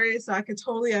Christmas Story, so I could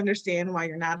totally understand why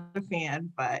you're not a fan,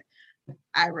 but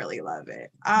I really love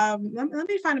it. Let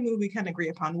me find a movie we can agree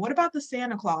upon. What about The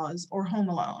Santa Claus or Home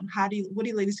Alone? What do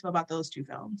you ladies feel about those two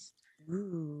films?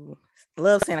 Ooh,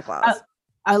 love Santa Claus.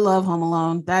 I love Home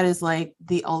Alone. That is like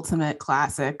the ultimate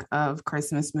classic of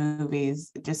Christmas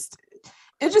movies. It's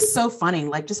just so funny.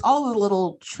 Like just all the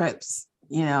little trips,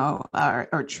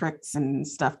 or tricks and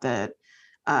stuff that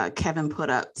Kevin put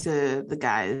up to the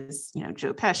guys,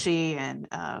 Joe Pesci and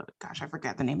I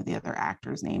forget the name of the other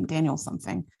actor's name, Daniel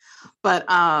something, but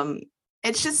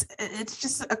it's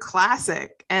just a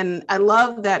classic. And I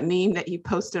love that meme that you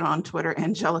posted on Twitter,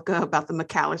 Angelica, about the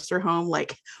McAllister home.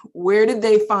 Like, where did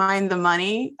they find the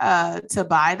money to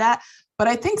buy that? But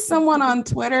I think someone on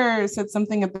Twitter said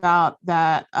something about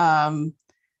that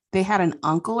they had an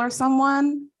uncle or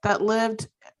someone that lived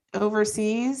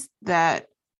overseas that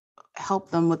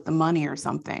help them with the money or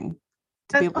something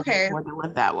to be able to afford to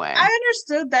live that way. I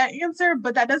understood that answer,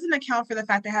 but that doesn't account for the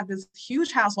fact they have this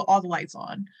huge house with all the lights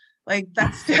on. Like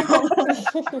that still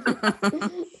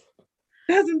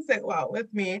doesn't sit well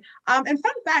with me. And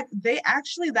fun fact,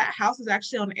 that house is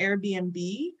actually on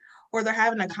Airbnb, or they're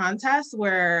having a contest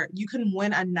where you can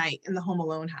win a night in the Home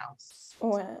Alone house.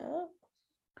 Wow.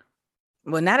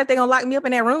 Well, now that they're gonna lock me up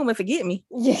in that room and forget me.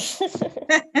 Yeah.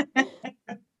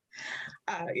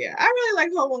 Yeah, I really like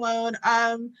Home Alone.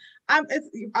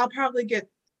 I'll probably get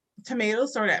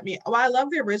tomatoes thrown at me. While I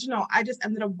love the original, I just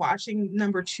ended up watching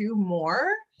number 2 more.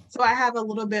 So I have a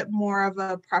little bit more of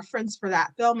a preference for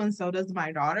that film, and so does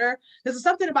my daughter. There's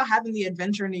something about having the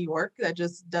adventure in New York that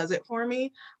just does it for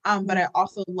me. But I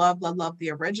also love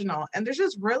the original. And there's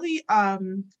just really, I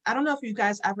don't know if you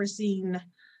guys ever seen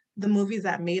the Movies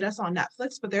That Made Us on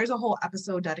Netflix, but there's a whole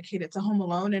episode dedicated to Home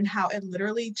Alone and how it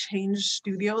literally changed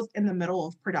studios in the middle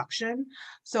of production.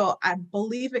 So I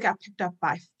believe it got picked up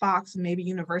by Fox, and maybe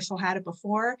Universal had it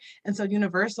before. And so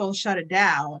Universal shut it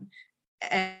down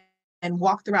and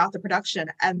walked throughout the production.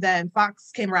 And then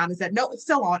Fox came around and said, no, it's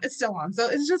still on. So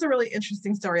it's just a really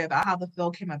interesting story about how the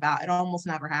film came about. It almost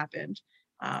never happened.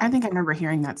 I think I remember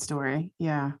hearing that story.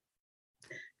 Yeah.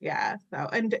 Yeah. So,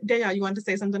 and Danielle, you wanted to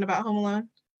say something about Home Alone?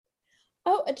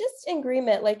 Oh, just in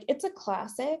agreement. Like, it's a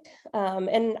classic.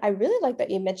 And I really like that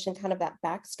you mentioned kind of that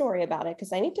backstory about it,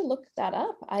 because I need to look that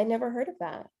up. I never heard of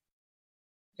that.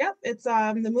 Yep, it's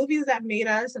the Movies That Made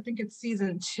Us. I think it's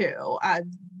season 2.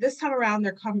 This time around,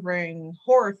 they're covering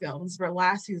horror films, but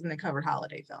last season they covered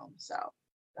holiday films. So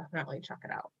definitely check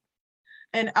it out.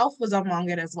 And Elf was among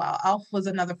it as well. Elf was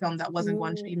another film that wasn't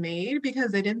going to be made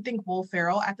because they didn't think Will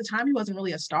Ferrell, at the time, he wasn't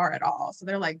really a star at all. So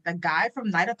they're like, the guy from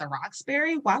Night at the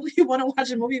Roxbury, why would you want to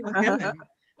watch a movie with him?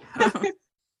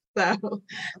 So,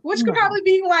 which could probably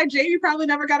be why Jamie probably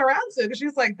never got around to, because she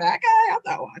was like, that guy, I'm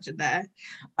not watching that.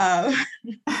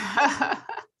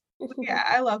 Yeah,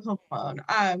 I love Home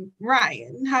Alone.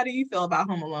 Ryan, how do you feel about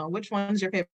Home Alone? Which one's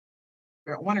your favorite,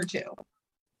 1 or 2?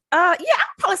 Yeah, I'll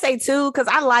probably say 2, because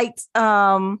I liked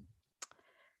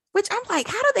which I'm like,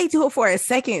 how do they do it for a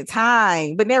second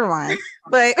time? But never mind.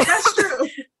 But that's true.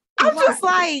 I'm just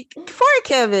like, for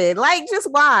Kevin, like, just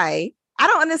why? I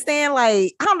don't understand.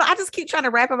 Like, I don't know. I just keep trying to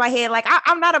wrap in my head. Like,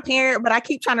 I'm not a parent, but I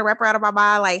keep trying to wrap her out of my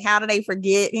mind. Like, how do they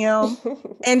forget him?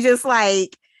 And just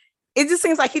like, it just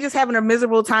seems like he's just having a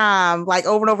miserable time, like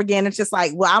over and over again. It's just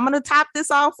like, well, I'm gonna top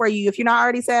this off for you if you're not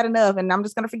already sad enough, and I'm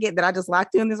just gonna forget that I just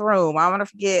locked you in this room. I'm gonna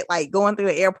forget like going through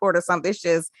the airport or something. It's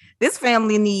just this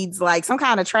family needs like some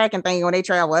kind of tracking thing when they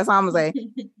travel. That's all I'm gonna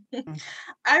say.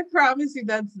 I promise you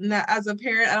that's not, as a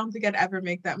parent, I don't think I'd ever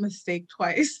make that mistake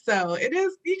twice. So it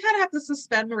is, you kind of have to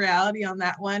suspend reality on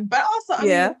that one. But also, I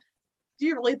mean, do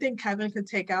you really think Kevin could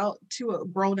take out two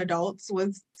grown adults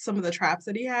with some of the traps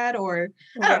that he had? Or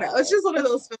I don't know. It's just one of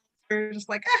those films where you're just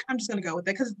like, I'm just going to go with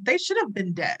it. Because they should have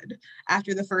been dead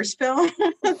after the first film.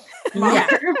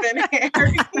 Marv and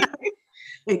Harry.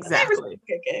 Exactly.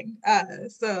 Kicking.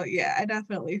 So yeah, I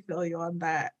definitely feel you on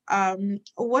that.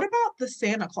 What about the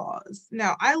Santa Claus?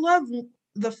 Now, I love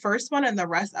the first one, and the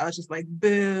rest I was just like,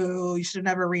 boo, you should have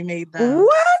never remade them.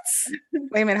 What?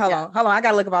 Wait a minute, hold on. I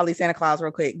gotta look up all these Santa Claus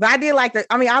real quick. But I did like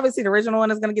obviously the original one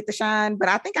is gonna get the shine, but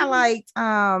I think I liked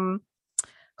who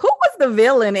was the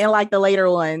villain in like the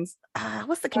later ones?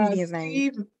 What's the comedian's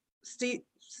name? Steve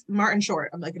Martin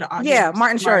Short. I'm like,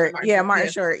 Martin Short.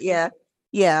 Martin Short. Yeah.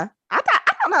 I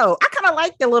don't know. I kind of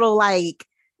like the little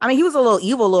he was a little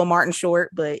evil, little Martin Short,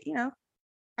 but you know,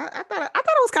 I thought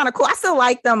it was kind of cool. I still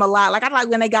like them a lot. Like I like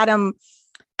when they got him.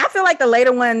 I feel like the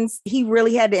later ones, he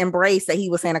really had to embrace that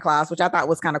he was Santa Claus, which I thought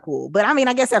was kind of cool. But I mean,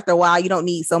 I guess after a while, you don't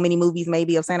need so many movies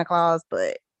maybe of Santa Claus,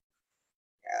 but.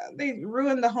 Yeah, they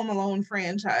ruined the Home Alone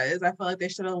franchise. I feel like they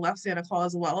should have left Santa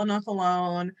Claus well enough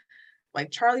alone.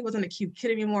 Like Charlie wasn't a cute kid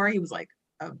anymore. He was like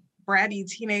a bratty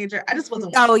teenager. I just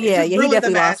wasn't. Oh yeah, he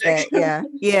definitely lost that.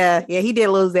 Yeah. He did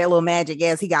lose that little magic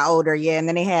as he got older. Yeah, and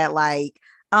then they had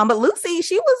but Lucy,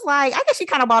 she was like, I guess she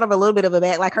kind of brought up a little bit of a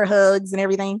back, like her hugs and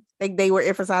everything. They were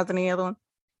emphasizing the other one.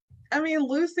 I mean,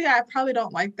 Lucy, I probably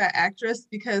don't like that actress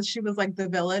because she was like the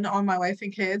villain on My Wife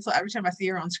and Kids. So every time I see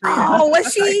her on screen,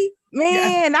 was she?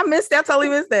 Man, I missed that. Totally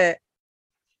missed that.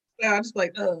 So I'm just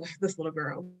like, oh, this little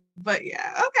girl. But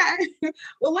yeah, okay.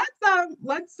 Well,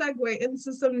 let's segue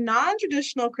into some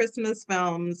non-traditional Christmas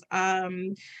films.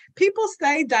 People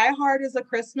say Die Hard is a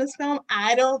Christmas film.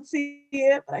 I don't see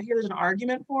it, but I hear there's an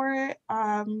argument for it.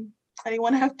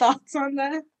 Anyone have thoughts on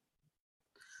that?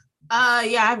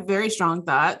 Yeah, I have very strong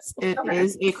thoughts. It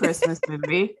is a Christmas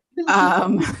movie.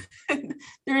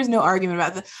 There is no argument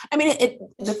about that. I mean,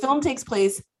 the film takes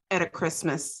place at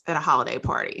a holiday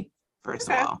party, first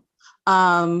of all.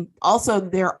 Also,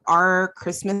 there are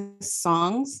Christmas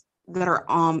songs that are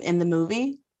in the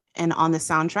movie and on the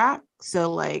soundtrack.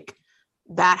 So like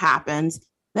that happens.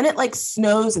 Then it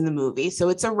snows in the movie. So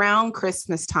it's around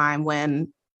Christmas time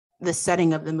when the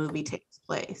setting of the movie takes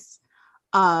place.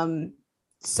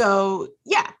 So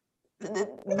yeah, the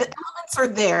elements are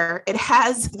there. It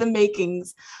has the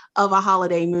makings of a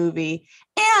holiday movie.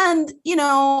 And, you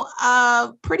know,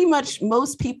 pretty much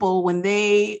most people, when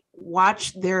they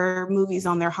watch their movies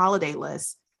on their holiday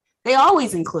list, they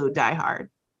always include Die Hard.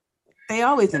 They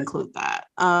always include that.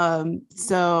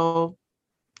 So,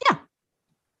 yeah.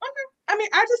 Okay. I mean,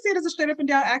 I just see it as a straight up and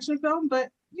down action film, but,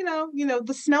 you know,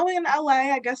 the snow in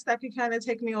LA, I guess that could kind of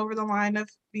take me over the line of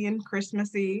being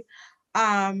Christmassy.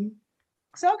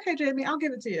 So, okay, Jamie, I'll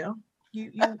give it to you.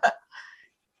 You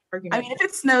I mean, if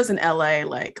it snows in LA,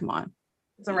 come on.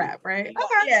 It's a wrap, right?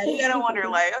 Okay. Yeah, you gotta wonder,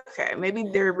 okay, maybe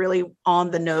they're really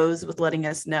on the nose with letting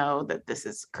us know that this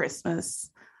is Christmas.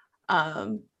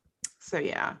 So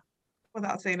yeah.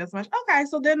 Without saying as much. Okay,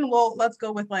 so then let's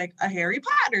go with a Harry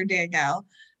Potter, Danielle.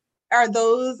 Are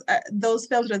those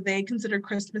films, are they considered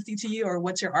Christmassy to you, or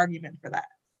what's your argument for that?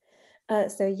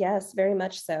 So yes, very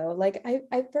much so.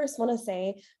 I first want to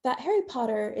say that Harry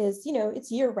Potter is,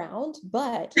 it's year round,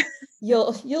 but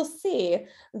you'll see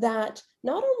that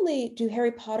not only do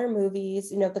Harry Potter movies,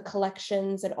 the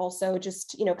collections and also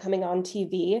just, coming on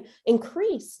TV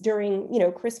increase during,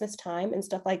 Christmas time and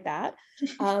stuff like that.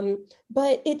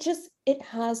 But it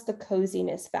has the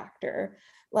coziness factor.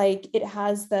 It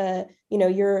has the,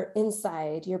 you're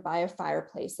inside, you're by a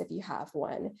fireplace if you have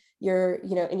one, you're,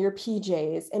 in your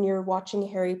PJs and you're watching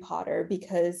Harry Potter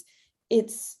because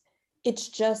it's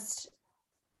just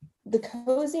the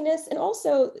coziness. And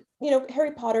also,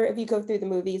 Harry Potter, if you go through the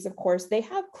movies, of course, they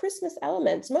have Christmas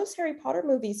elements. Most Harry Potter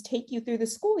movies take you through the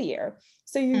school year.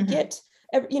 So you get,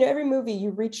 every movie,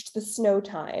 you reach the snow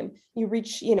time, you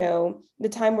reach, the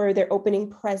time where they're opening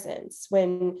presents,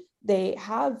 when they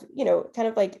have, kind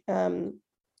of like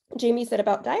Jamie said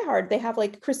about Die Hard, they have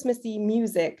Christmassy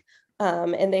music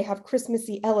and they have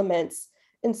Christmassy elements.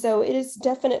 And so it is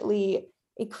definitely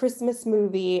a Christmas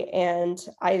movie. And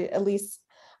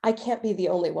I can't be the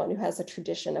only one who has a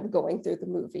tradition of going through the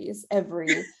movies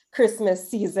every Christmas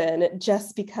season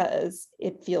just because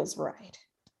it feels right.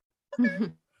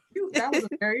 That was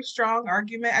a very strong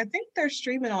argument. I think they're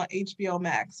streaming on HBO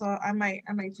Max, so I might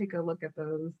take a look at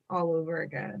those all over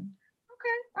again.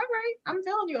 Okay, all right. I'm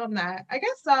feeling you on that. I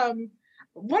guess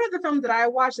one of the films that I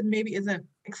watched that maybe isn't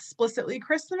explicitly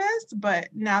Christmas, but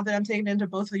now that I'm taking into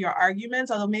both of your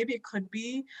arguments, although maybe it could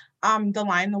be The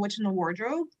Lion, the Witch, and the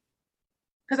Wardrobe.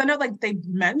 Because I know like they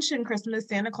mention Christmas,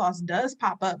 Santa Claus does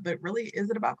pop up, but really, is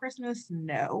it about Christmas?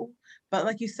 No. But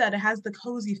like you said, it has the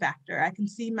cozy factor. I can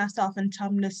see myself in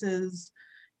Tumnus's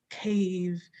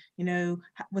cave,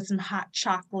 with some hot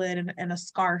chocolate and a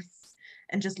scarf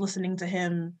and just listening to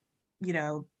him,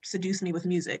 seduce me with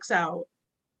music. So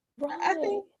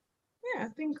Right. I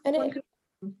think And one could.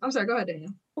 I'm sorry, go ahead,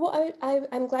 Daniel. Well,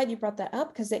 I'm glad you brought that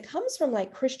up because it comes from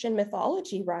like Christian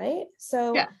mythology, right?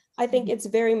 So Yeah. I think it's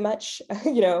very much,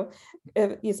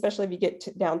 especially if you get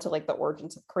down to like the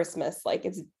origins of Christmas, like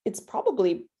it's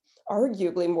probably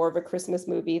arguably more of a Christmas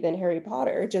movie than Harry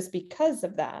Potter just because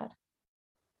of that.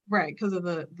 Right, because of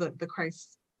the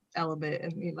Christ element,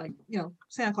 and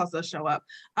Santa Claus does show up.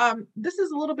 This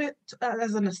is a little bit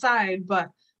as an aside, but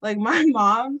like my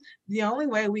mom, the only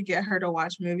way we get her to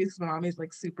watch movies, because my mom is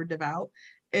like super devout,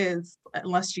 is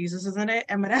unless Jesus is in it.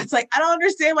 And my dad's like, I don't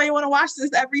understand why you want to watch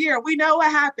this every year. We know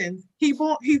what happens. He's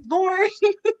born.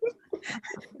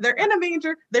 They're in a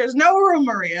manger. There's no room,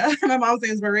 Maria. My mom's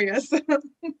name is Maria. So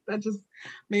that just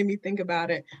made me think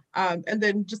about it. And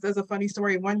then just as a funny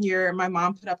story, one year my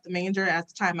mom put up the manger. At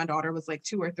the time, my daughter was like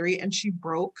 2 or 3, and she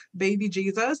broke baby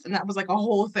Jesus. And that was like a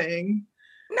whole thing.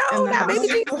 No, not baby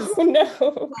Jesus. Oh no. I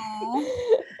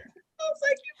was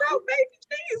like, you broke baby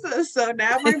Jesus. So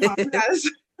now my mom has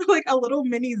like a little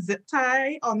mini zip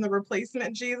tie on the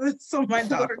replacement Jesus, so my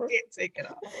daughter can't take it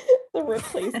off. The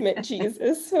replacement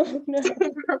Jesus. Oh no.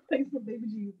 Replacement baby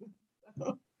Jesus.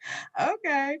 So,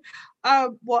 okay.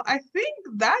 Well, I think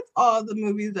that's all the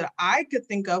movies that I could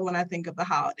think of when I think of the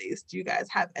holidays. Do you guys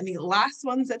have any last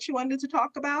ones that you wanted to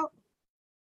talk about?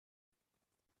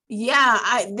 Yeah,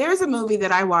 there's a movie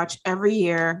that I watch every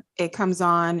year. It comes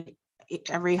on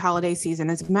every holiday season.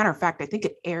 As a matter of fact, I think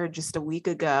it aired just a week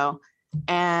ago.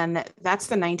 And that's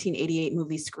the 1988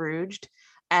 movie Scrooged.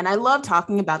 And I love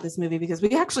talking about this movie because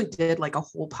we actually did like a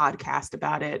whole podcast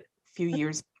about it a few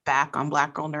years back on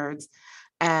Black Girl Nerds,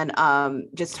 and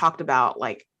just talked about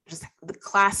like just the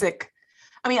classic.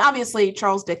 I mean, obviously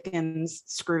Charles Dickens'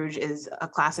 Scrooge is a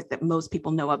classic that most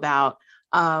people know about,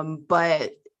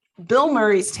 but Bill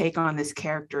Murray's take on this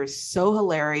character is so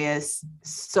hilarious,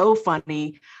 so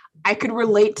funny. I could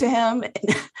relate to him,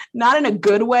 not in a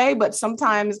good way, but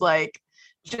sometimes like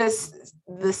just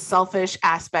the selfish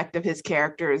aspect of his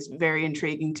character is very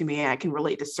intriguing to me. I can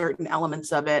relate to certain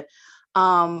elements of it.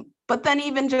 But then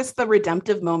even just the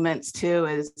redemptive moments too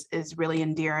is really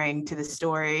endearing to the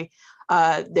story.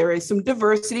 There is some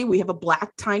diversity. We have a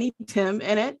Black Tiny Tim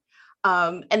in it.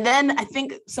 And then I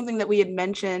think something that we had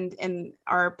mentioned in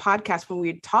our podcast when we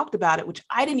had talked about it, which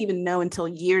I didn't even know until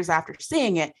years after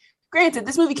seeing it. Granted,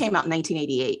 this movie came out in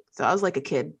 1988, so I was like a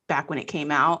kid back when it came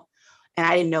out, and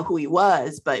I didn't know who he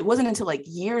was, but it wasn't until like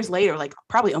years later, like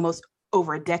probably almost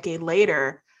over a decade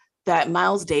later, that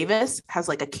Miles Davis has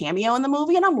like a cameo in the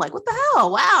movie, and I'm like, what the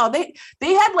hell? Wow,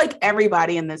 they had like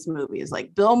everybody in this movie. It's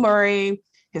like Bill Murray,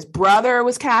 his brother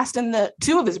was cast in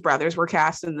two of his brothers were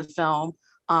cast in the film.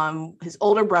 His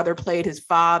older brother played his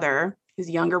father. His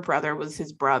younger brother was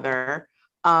his brother.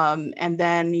 And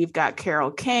then you've got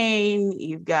Carol Kane,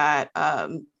 you've got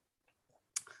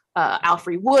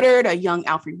Alfre Woodard, a young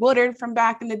Alfre Woodard from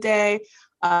back in the day.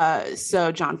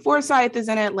 So John Forsythe is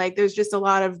in it. Like there's just a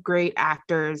lot of great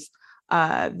actors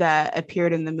that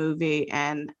appeared in the movie,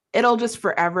 and it'll just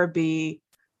forever be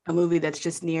a movie that's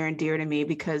just near and dear to me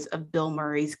because of Bill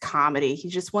Murray's comedy.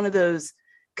 He's just one of those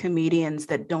comedians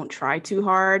that don't try too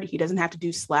hard. He doesn't have to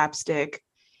do slapstick.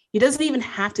 He doesn't even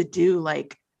have to do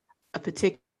like a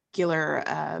particular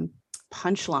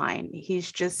punchline. He's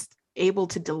just able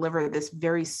to deliver this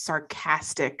very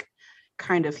sarcastic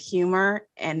kind of humor,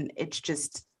 and it's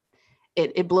just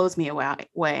it blows me away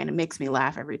and it makes me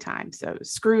laugh every time. So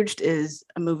Scrooged is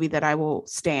a movie that I will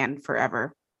stand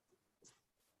forever.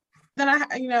 Then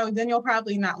then you'll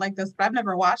probably not like this, but I've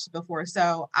never watched it before,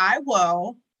 so I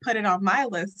will put it on my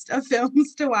list of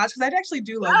films to watch because I actually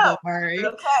do love Bill Murray.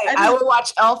 Okay, I will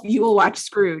watch Elf. You will watch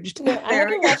Scrooged. No, I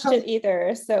haven't watched it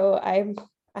either, so I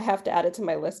have to add it to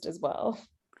my list as well.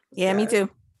 Yeah, me too.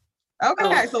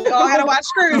 Okay, so we all gotta watch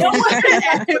Scrooge.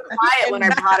 Quiet when I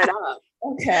brought it up.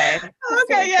 Okay.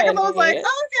 Okay, yeah, because I was like,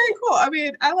 okay, cool. I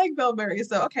mean, I like Bill Murray,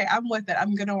 so okay, I'm with it.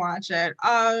 I'm gonna watch it.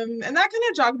 And that kind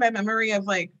of jogged my memory of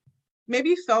like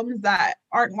maybe films that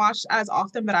aren't watched as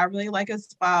often, but I really like as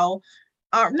well.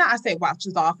 Not I say watch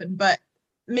as often, but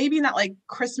maybe not like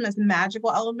Christmas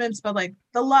magical elements, but like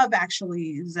the Love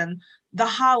Actuallys and the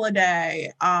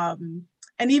Holiday, and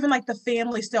even like the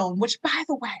Family Stone, which by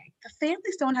the way, the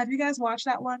Family Stone, have you guys watched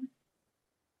that one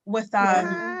with I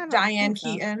don't Diane think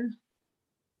so. Keaton?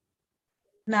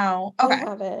 No. I Okay.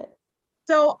 have it.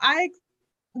 So I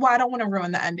don't want to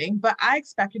ruin the ending, but I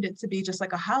expected it to be just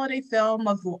like a holiday film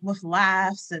with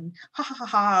laughs and ha ha ha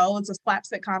ha. Oh, it's a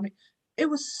slapstick comedy. It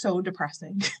was so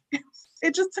depressing.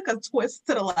 It just took a twist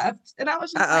to the left, and I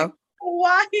was just like,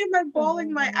 why am I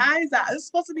bawling my eyes out? It's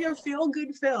supposed to be a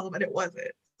feel-good film, and it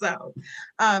wasn't. So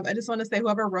I just want to say,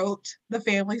 whoever wrote The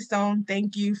Family Stone,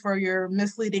 thank you for your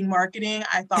misleading marketing.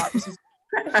 I thought this was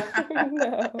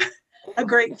No. a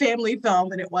great family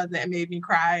film, and it wasn't. It made me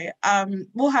cry.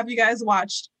 Well, have you guys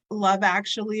watched Love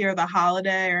Actually or The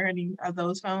Holiday or any of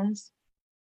those films?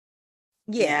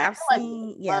 Yeah, I've Like,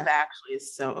 seen. Love Actually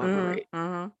is so overrated.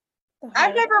 Mhm.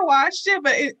 I've never watched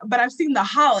it, but I've seen The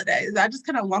Holidays. I just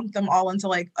kind of lumped them all into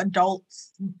like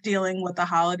adults dealing with the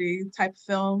holiday type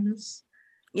films.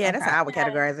 Yeah, that's Okay. how I would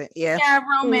categorize it. Yeah. Yeah,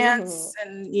 romance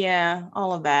and yeah,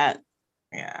 all of that.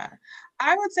 Yeah.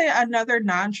 I would say another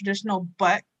non-traditional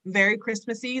but very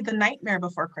Christmassy, The Nightmare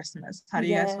Before Christmas. How do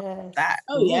you guys feel about that?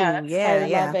 Oh yeah, Ooh, yeah,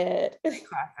 I love it.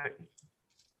 classic.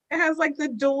 It has like the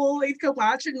dual you could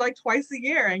watch it like twice a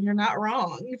year, and you're not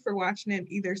wrong for watching it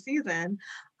either season.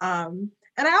 And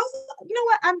I also, you know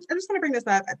what? I'm just gonna bring this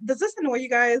up. Does this annoy you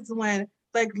guys when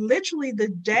like literally the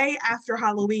day after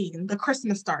Halloween, the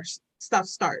Christmas stuff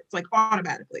starts like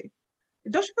automatically?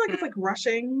 Don't you feel like it's like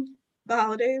rushing the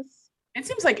holidays? It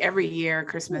seems like every year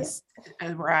Christmas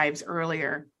arrives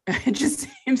earlier. It just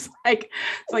seems like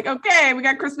it's like, okay, we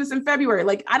got Christmas in February.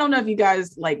 Like, I don't know if you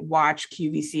guys like watch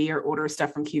QVC or order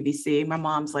stuff from QVC. My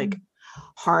mom's like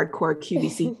hardcore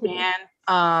QVC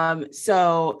fan.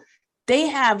 So they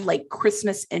have like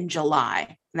Christmas in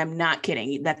July, and I'm not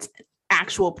kidding. That's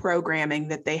actual programming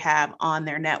that they have on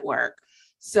their network.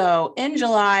 So in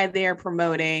July, they're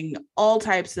promoting all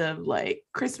types of like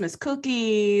Christmas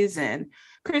cookies and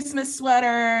Christmas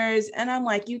sweaters. And I'm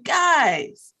like, you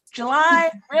guys,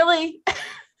 July, really?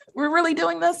 We're really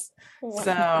doing this?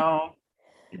 So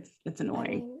it's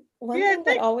annoying. One thing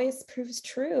that always proves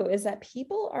true is that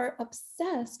people are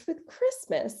obsessed with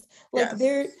Christmas. Like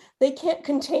they can't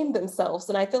contain themselves.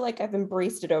 And I feel like I've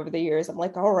embraced it over the years. I'm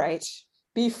like, all right,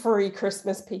 be free,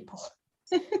 Christmas people.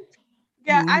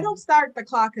 Yeah, I don't start the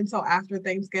clock until after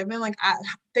Thanksgiving. Like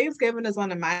Thanksgiving is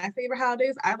one of my favorite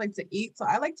holidays. I like to eat, so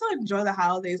I like to enjoy the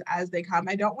holidays as they come.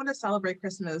 I don't want to celebrate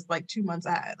Christmas like 2 months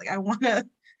ahead. Like I want to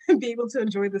be able to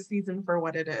enjoy the season for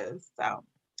what it is. So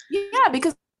yeah,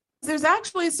 because there's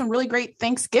actually some really great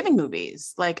Thanksgiving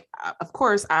movies. Like, of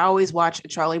course, I always watch a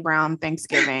Charlie Brown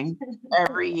Thanksgiving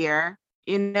every year.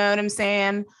 You know what I'm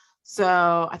saying?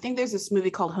 So I think there's this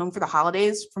movie called Home for the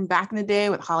Holidays from back in the day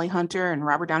with Holly Hunter and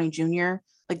Robert Downey Jr.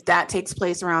 Like that takes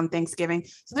place around Thanksgiving.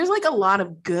 So there's like a lot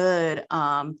of good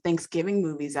Thanksgiving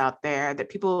movies out there that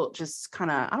people just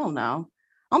kind of, I don't know.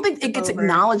 I don't think it gets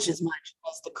acknowledged as much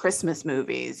as the Christmas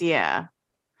movies. Yeah.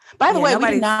 By the way,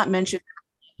 we did not mention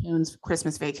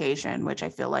Christmas Vacation, which I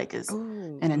feel like is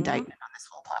an indictment on this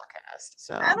whole podcast.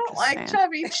 So I don't like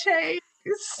Chevy Chase.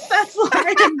 That's why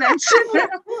I mentioned it.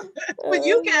 But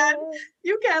you can.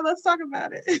 Let's talk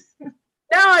about it.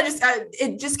 No,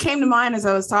 it just came to mind as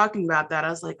I was talking about that. I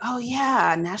was like, oh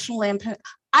yeah, National Lampoon.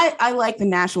 I like the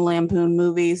National Lampoon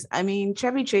movies. I mean,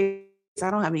 Chevy Chase, I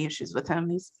don't have any issues with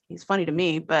him. He's funny to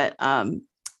me, but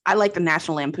I like the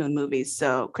National Lampoon movies.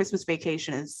 So Christmas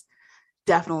Vacation is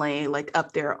definitely like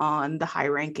up there on the high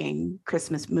ranking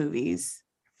Christmas movies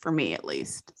for me, at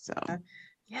least. So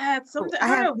yeah, it's something. I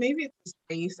don't know. Maybe it's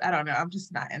space. I don't know. I'm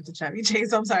just not into Chevy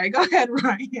Chase. I'm sorry. Go ahead,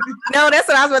 Ryan. No, that's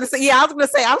what I was going to say. Yeah, I was going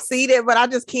to say I've seen it, but I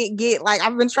just can't get like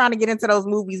I've been trying to get into those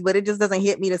movies, but it just doesn't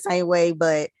hit me the same way.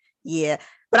 But yeah.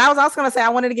 But I was also going to say I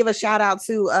wanted to give a shout out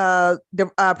to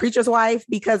the Preacher's Wife,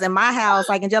 because in my house,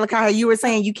 like Angelica, how you were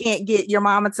saying you can't get your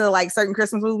mom into like certain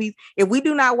Christmas movies. If we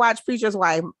do not watch Preacher's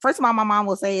Wife, first of all, my mom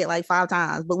will say it like 5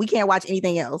 times, but we can't watch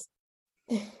anything else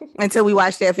until we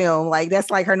watch that film. Like that's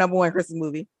like her number one Christmas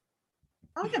movie.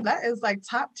 Okay, that is like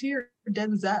top tier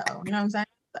Denzel. You know what I'm saying?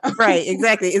 Right,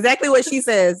 exactly what she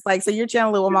says. Like, so you're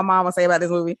channeling what my mom will say about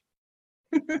this movie.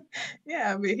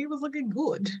 Yeah, I mean, he was looking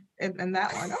good in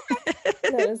that one. Okay.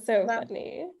 That was so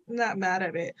funny. Not mad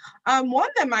at it. One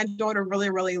that my daughter really,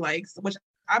 really likes, which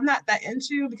I'm not that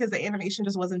into because the animation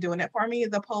just wasn't doing it for me,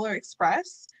 The Polar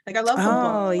Express. Like I love the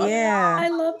book. Yeah. I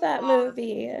love that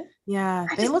movie. yeah,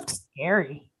 they looked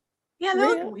scary. Yeah, they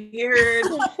look weird.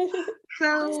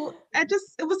 So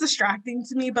it was distracting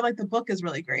to me, but like the book is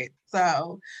really great.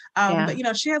 So but you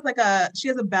know, she has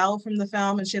a bell from the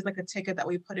film, and she has like a ticket that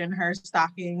we put in her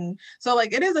stocking. So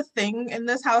like it is a thing in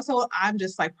this household. I'm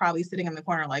just like probably sitting in the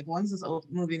corner like, when's this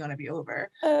movie gonna be over?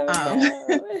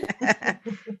 No.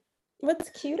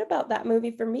 What's cute about that movie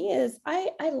for me is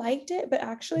I liked it, but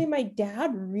actually my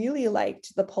dad really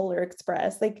liked the Polar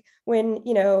Express. Like when,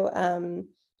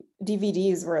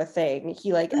 DVDs were a thing,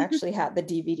 he like actually had the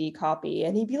DVD copy,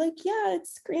 and he'd be like, yeah,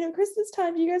 it's Christmas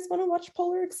time, do you guys want to watch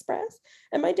Polar Express?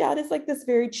 And my dad is like this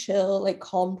very chill, like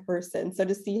calm person, so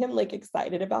to see him like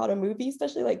excited about a movie,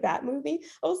 especially like that movie,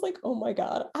 I was like, oh my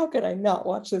god, how could I not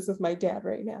watch this with my dad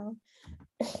right now?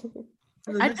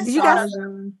 Go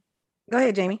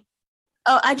ahead, Jamie.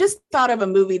 Oh, I just thought of a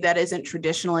movie that isn't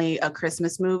traditionally a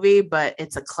Christmas movie, but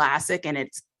it's a classic, and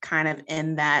it's kind of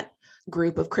in that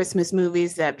group of Christmas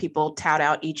movies that people tout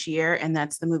out each year, and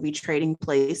that's the movie Trading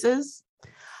Places.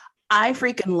 I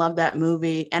freaking love that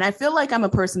movie, and I feel like I'm a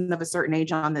person of a certain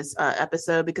age on this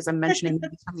episode because I'm mentioning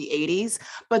movies from the 80s,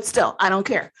 but still, I don't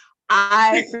care.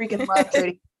 I freaking love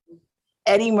Trading Places.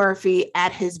 Eddie Murphy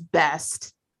at his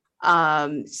best.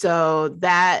 So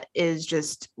that is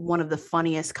just one of the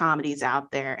funniest comedies out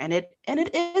there, and it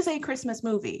is a Christmas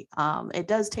movie. It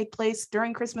does take place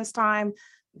during Christmas time.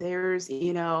 There's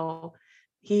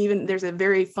there's a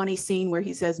very funny scene where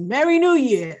he says Merry New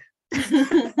Year.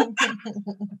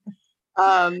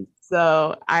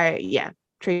 So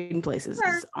Trading Places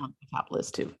is on the top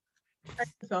list too. I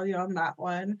feel you on that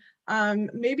one.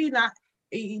 Maybe not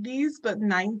 80s, but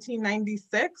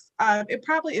 1996. It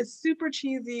probably is super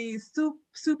cheesy,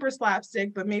 super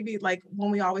slapstick, but maybe like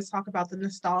when we always talk about the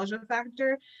nostalgia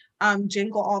factor,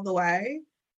 Jingle All the Way.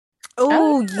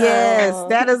 Oh yes,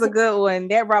 that is a good one.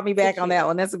 That brought me back on that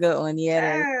one. That's a good one.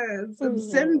 Yeah. Yes. Mm-hmm.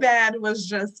 Sinbad was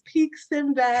just peak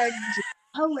Sinbad,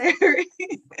 hilarious.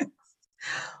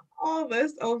 All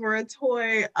this over a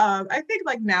toy. I think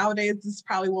like nowadays this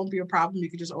probably won't be a problem. You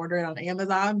could just order it on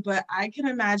Amazon, but I can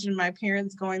imagine my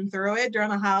parents going through it during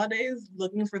the holidays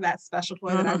looking for that special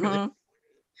toy that I really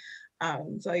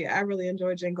so yeah, I really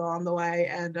enjoyed Jingle on the Way,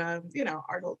 and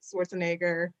Arnold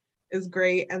Schwarzenegger is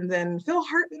great, and then Phil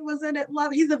Hartman was in it.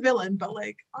 He's a villain, but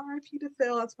like R.I.P. to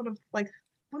Phil. That's one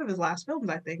of his last films,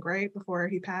 I think, right before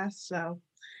he passed. So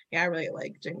yeah, I really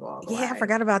like Jingle All the Way. Yeah, I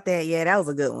forgot about that. Yeah, that was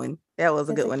a good one. That was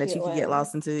a good one that you could get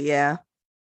lost into. Yeah.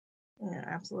 Yeah,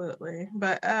 absolutely.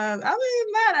 But other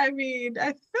than that, I mean, I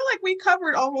feel like we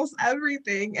covered almost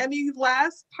everything. Any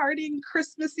last parting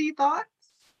Christmassy thoughts?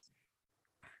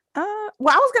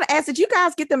 Well, I was gonna ask, did you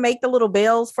guys get to make the little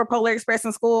bells for Polar Express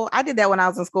in school? I did that when I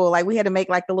was in school. Like we had to make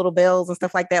like the little bells and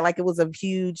stuff like that. Like it was a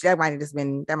huge. That might have just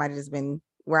been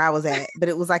where I was at, but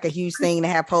it was like a huge thing to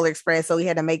have Polar Express. So we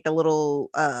had to make the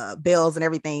little bells and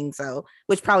everything. So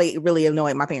which probably really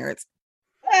annoyed my parents.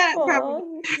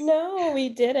 No, we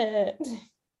didn't.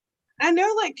 I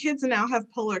know like kids now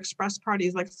have Polar Express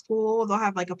parties, like school, they'll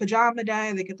have like a pajama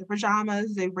day, they get the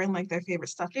pajamas, they bring like their favorite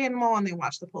stuffed animal, and they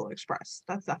watch the Polar Express.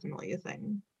 That's definitely a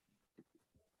thing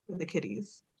for the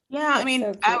kiddies. Yeah, I mean,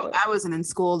 so I wasn't in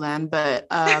school then, but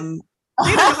again,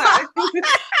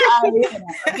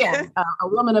 a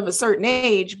woman of a certain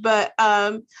age. But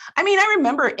I mean, I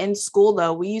remember in school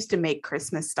though, we used to make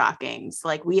Christmas stockings.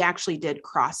 Like we actually did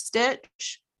cross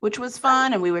stitch, which was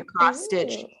fun, and we would cross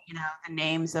stitch, the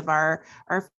names of our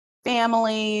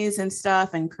families and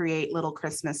stuff, and create little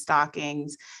Christmas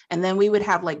stockings. And then we would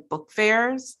have like book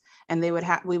fairs, and we would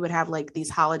have like these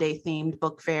holiday themed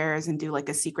book fairs and do like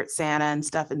a Secret Santa and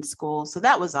stuff in school. So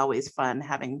that was always fun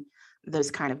having those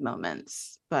kind of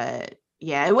moments. But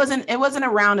yeah, it wasn't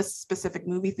around a specific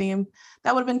movie theme.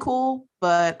 That would have been cool.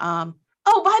 But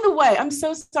oh, by the way, I'm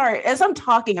so sorry. As I'm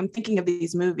talking, I'm thinking of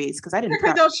these movies because I didn't.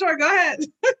 No, sure, go ahead.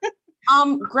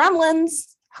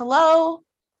 Gremlins. Hello,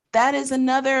 that is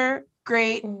another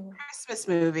great Christmas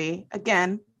movie.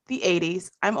 Again, the 80s.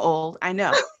 I'm old, I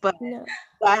know, but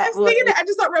I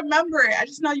just don't remember it. I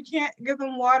just know you can't give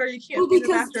them water. You can't feed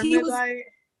them after midnight.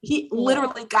 He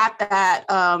literally got that.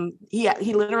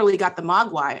 He literally got the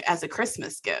Mogwai as a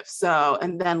Christmas gift. So,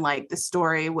 and then like the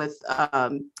story with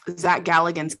Zach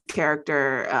Galligan's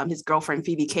character, his girlfriend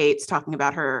Phoebe Cates, talking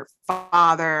about her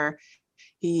father.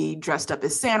 He dressed up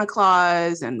as Santa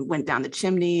Claus and went down the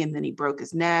chimney, and then he broke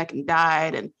his neck and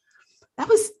died. And that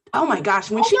was, oh my gosh,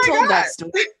 when she told that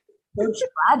story, it was so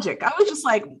tragic. I was just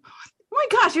like, oh my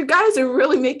gosh, you guys are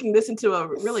really making this into a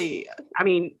really, I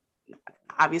mean,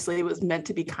 obviously it was meant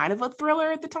to be kind of a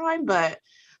thriller at the time, but I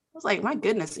was like, my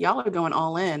goodness, y'all are going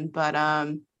all in. But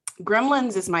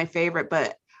Gremlins is my favorite,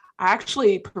 but I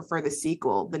actually prefer the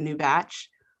sequel, The New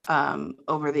Batch.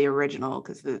 over the original,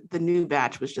 because the new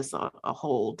batch was just a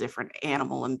whole different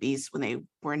animal and beast when they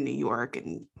were in New York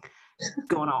and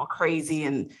going all crazy,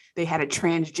 and they had a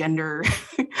transgender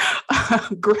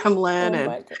gremlin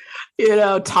and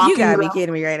talking. You gotta be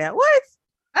kidding me right now. What?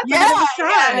 I've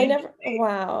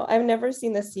never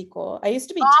seen the sequel. I used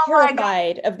to be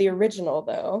terrified of the original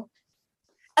though.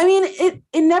 I mean, it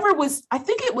never was. I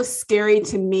think it was scary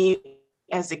to me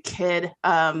as a kid.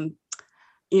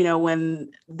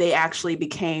 When they actually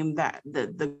became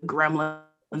the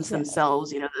gremlins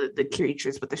themselves, the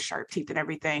creatures with the sharp teeth and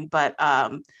everything. But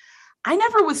I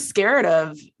never was scared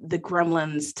of the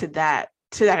gremlins to that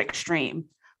extreme.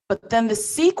 But then the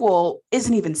sequel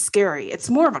isn't even scary. It's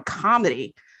more of a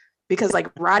comedy, because like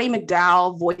Roddy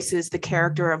McDowall voices the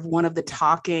character of one of the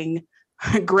talking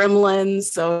gremlins.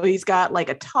 So he's got like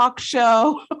a talk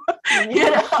show,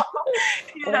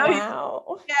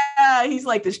 Wow. Yeah, he's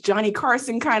like this Johnny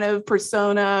Carson kind of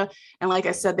persona. And like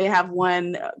I said, they have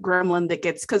one gremlin that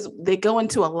because they go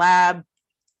into a lab,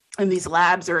 and these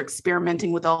labs are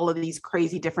experimenting with all of these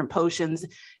crazy different potions.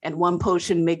 And one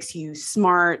potion makes you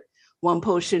smart. One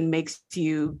potion makes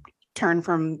you turn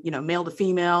from, male to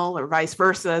female, or vice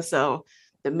versa. So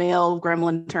the male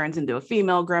gremlin turns into a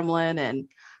female gremlin. And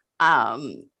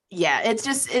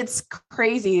it's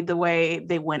crazy the way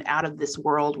they went out of this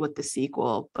world with the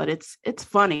sequel, but it's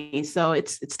funny. So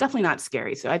it's definitely not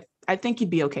scary. So I think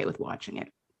you'd be okay with watching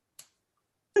it.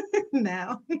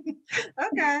 Now.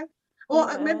 Okay. Well,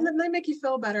 let me make you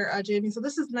feel better, Jamie. So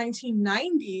this is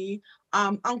 1990.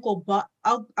 Uncle Buck.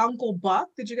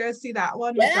 Did you guys see that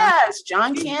one? Yes,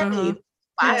 John Candy.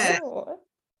 Yeah.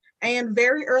 And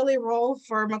very early role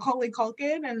for Macaulay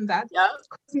Culkin, and that's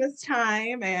Christmas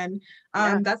time. And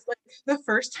that's like the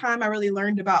first time I really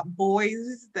learned about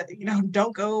boys that,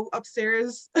 don't go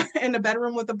upstairs in the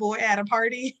bedroom with a boy at a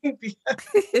party.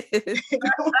 Because,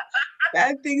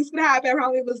 bad things can happen. I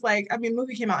probably was like, the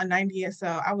movie came out in 90, so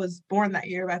I was born that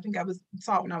year, but I think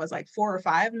saw it when I was like 4 or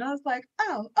 5, and I was like,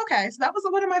 oh, okay. So that was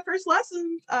one of my first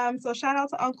lessons. So shout out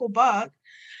to Uncle Buck.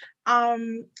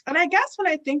 And I guess when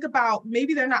I think about,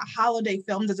 maybe they're not holiday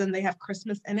films as in they have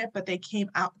Christmas in it, but they came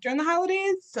out during the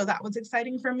holidays, so that was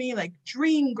exciting for me. Like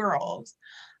Dreamgirls,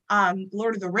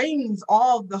 Lord of the Rings,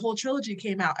 the whole trilogy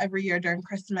came out every year during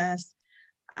Christmas.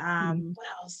 What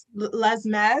else? Les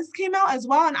Mis came out as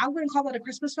well, and I wouldn't call that a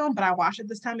Christmas film, but I watch it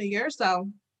this time of year. So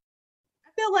I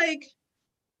feel like,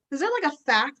 is there like a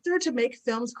factor to make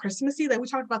films Christmassy? Like we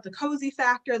talked about the cozy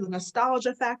factor, the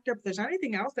nostalgia factor, but there's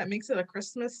anything else that makes it a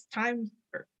Christmas time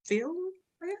film?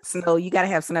 Snow. You got to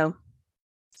have snow.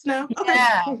 Snow. Okay.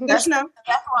 Yeah, there's snow.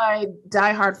 That's why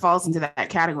Die Hard falls into that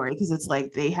category, because it's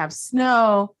like they have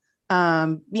snow.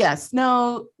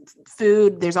 Snow,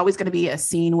 food. There's always going to be a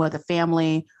scene with a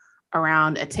family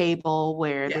around a table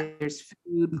where there's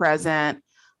food present.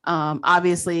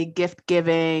 Obviously, gift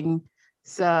giving.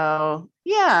 So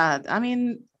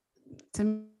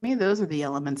to me, those are the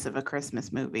elements of a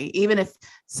Christmas movie, even if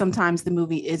sometimes the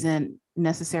movie isn't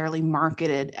necessarily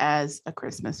marketed as a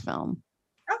Christmas film.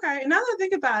 Okay, now that I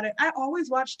think about it, I always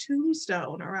watch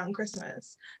Tombstone around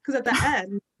Christmas, because at the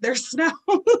end there's snow.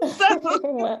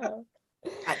 Wow.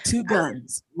 Got 2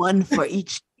 guns, one for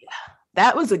each.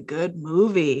 That was a good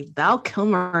movie. Val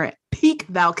Kilmer, peak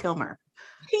Val Kilmer.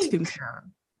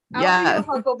 Tombstone. Yeah,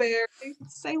 Huckleberry.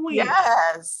 Say we.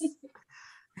 Yes.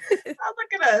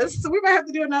 Look at us. So we might have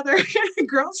to do another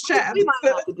girls chat. We might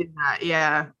have to do that.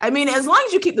 Yeah. I mean, as long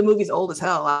as you keep the movies old as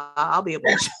hell, I'll be able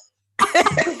to.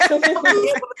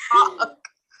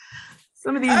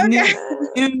 Some of these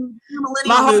new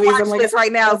my movies. I'm like,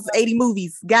 right now is 80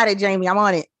 movies. Got it, Jamie. I'm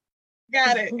on it.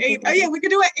 Got it. We could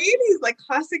do an 80s, like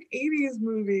classic 80s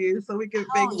movies, so we could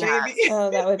make Jamie.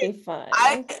 Oh, that would be fun.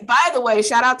 By the way,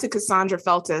 shout out to Cassandra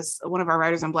Feltus, one of our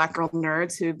writers on Black Girl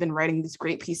Nerds, who've been writing these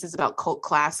great pieces about cult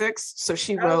classics. So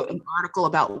she wrote an article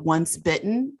about Once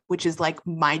Bitten, which is like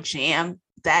my jam.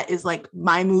 That is like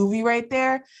my movie right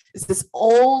there. It's this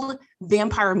old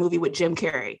vampire movie with Jim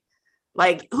Carrey.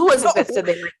 Like, who was it that said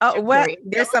they liked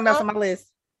There's something else on my list.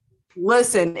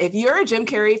 Listen, if you're a Jim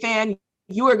Carrey fan,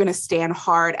 you are going to stand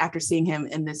hard after seeing him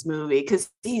in this movie, because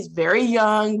he's very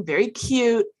young, very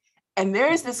cute. And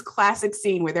there's this classic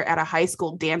scene where they're at a high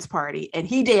school dance party and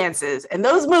he dances, and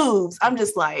those moves, I'm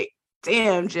just like,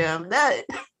 damn, Jim, that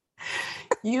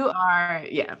you are,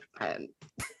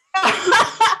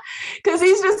 because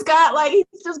he's just got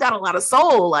a lot of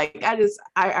soul. Like,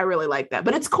 I really like that,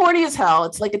 but it's corny as hell.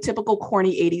 It's like a typical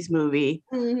corny 80s movie.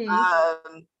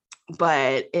 Mm-hmm.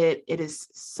 But it is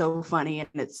so funny and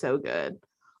it's so good.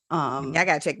 I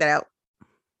gotta check that out.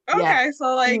 Okay,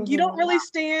 so like you don't really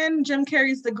stand Jim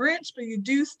Carrey's The Grinch, but you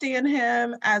do stand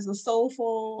him as a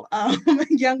soulful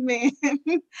young man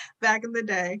back in the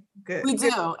day. Good. We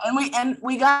do. And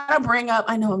we gotta bring up,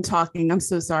 I know I'm talking, I'm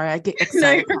so sorry. I get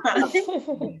excited.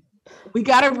 We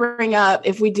gotta bring up,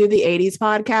 if we do the 80s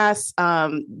podcast,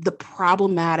 the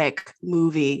problematic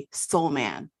movie Soul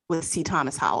Man with C.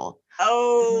 Thomas Howell.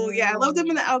 Oh yeah, I loved him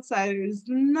in The Outsiders.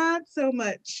 Not so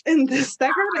much in this.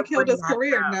 That kind of killed his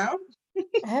career, no?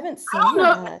 I haven't seen I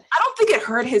that. I don't think it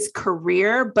hurt his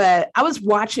career, but I was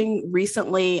watching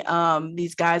recently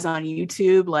these guys on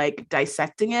YouTube like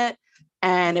dissecting it,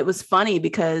 and it was funny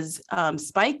because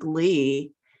Spike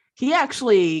Lee, he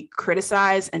actually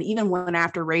criticized and even went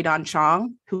after Rae Dawn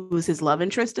Chong, who was his love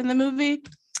interest in the movie,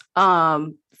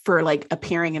 for like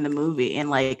appearing in the movie, and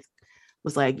like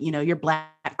was like, you know, your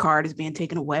black card is being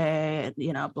taken away, and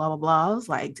you know, blah blah blah. I was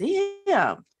like,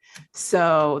 damn.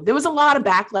 So there was a lot of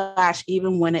backlash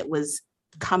even when it was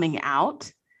coming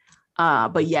out.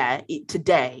 But yeah,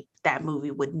 today that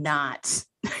movie would not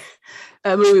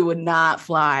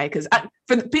fly. Because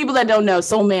for the people that don't know,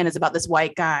 Soul Man is about this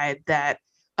white guy that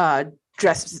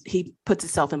he puts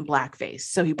himself in blackface.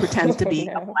 So he pretends to be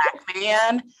a black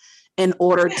man in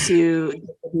order to get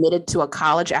admitted to a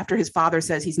college after his father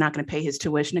says he's not going to pay his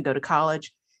tuition to go to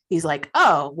college. He's like,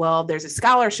 oh, well, there's a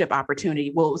scholarship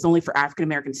opportunity. Well, it was only for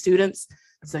African-American students.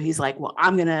 So he's like, well,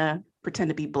 I'm going to pretend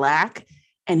to be black.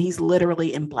 And he's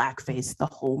literally in blackface the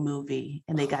whole movie.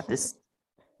 And they got this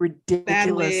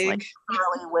ridiculous like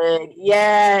curly wig.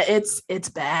 Yeah, it's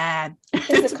bad.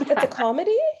 It's a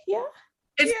comedy? Yeah.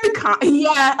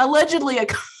 It's allegedly a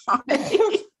comedy.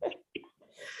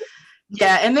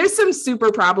 Yeah, and there's some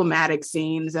super problematic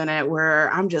scenes in it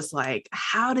where I'm just like,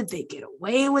 how did they get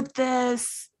away with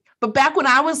this? But back when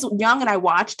I was young and I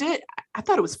watched it, I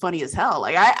thought it was funny as hell.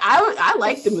 Like I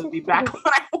liked the movie back when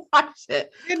I watched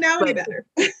it. And now any better.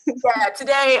 Yeah,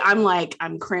 today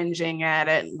I'm cringing at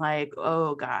it and like,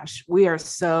 oh gosh,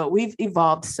 we've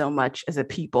evolved so much as a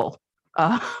people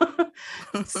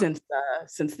since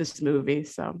this movie.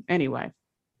 So anyway.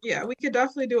 Yeah, we could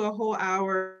definitely do a whole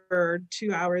hour or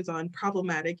 2 hours on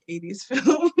problematic 80s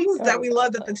films that we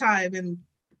loved at the time, and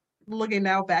looking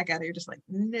now back at it, you're just like,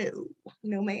 no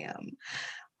ma'am.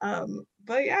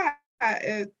 But yeah,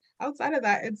 outside of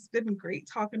that, it's been great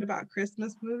talking about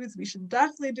Christmas movies. We should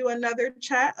definitely do another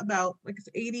chat about like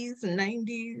 80s and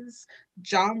 90s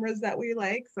genres that we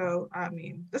like. So I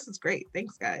mean, this is great.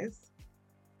 Thanks, guys.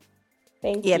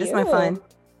 Thank you. Yeah, this is my fun.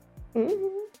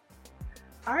 Mm-hmm.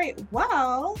 All right,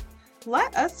 well,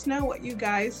 let us know what you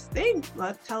guys think.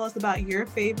 Tell us about your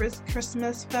favorite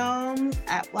Christmas films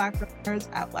at Black Girl Nerds,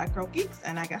 at Black Girl Geeks,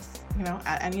 and I guess,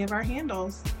 at any of our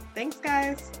handles. Thanks,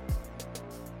 guys.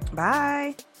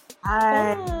 Bye.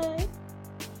 Bye.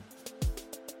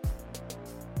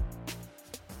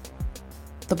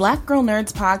 The Black Girl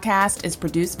Nerds podcast is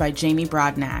produced by Jamie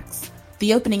Broadnax.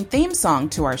 The opening theme song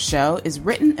to our show is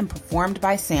written and performed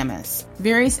by Samus.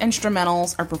 Various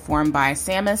instrumentals are performed by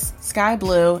Samus, Sky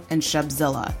Blue, and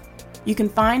Shubzilla. You can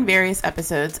find various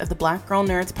episodes of the Black Girl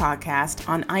Nerds podcast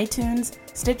on iTunes,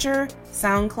 Stitcher,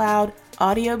 SoundCloud,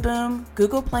 Audio Boom,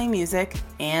 Google Play Music,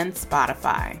 and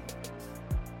Spotify.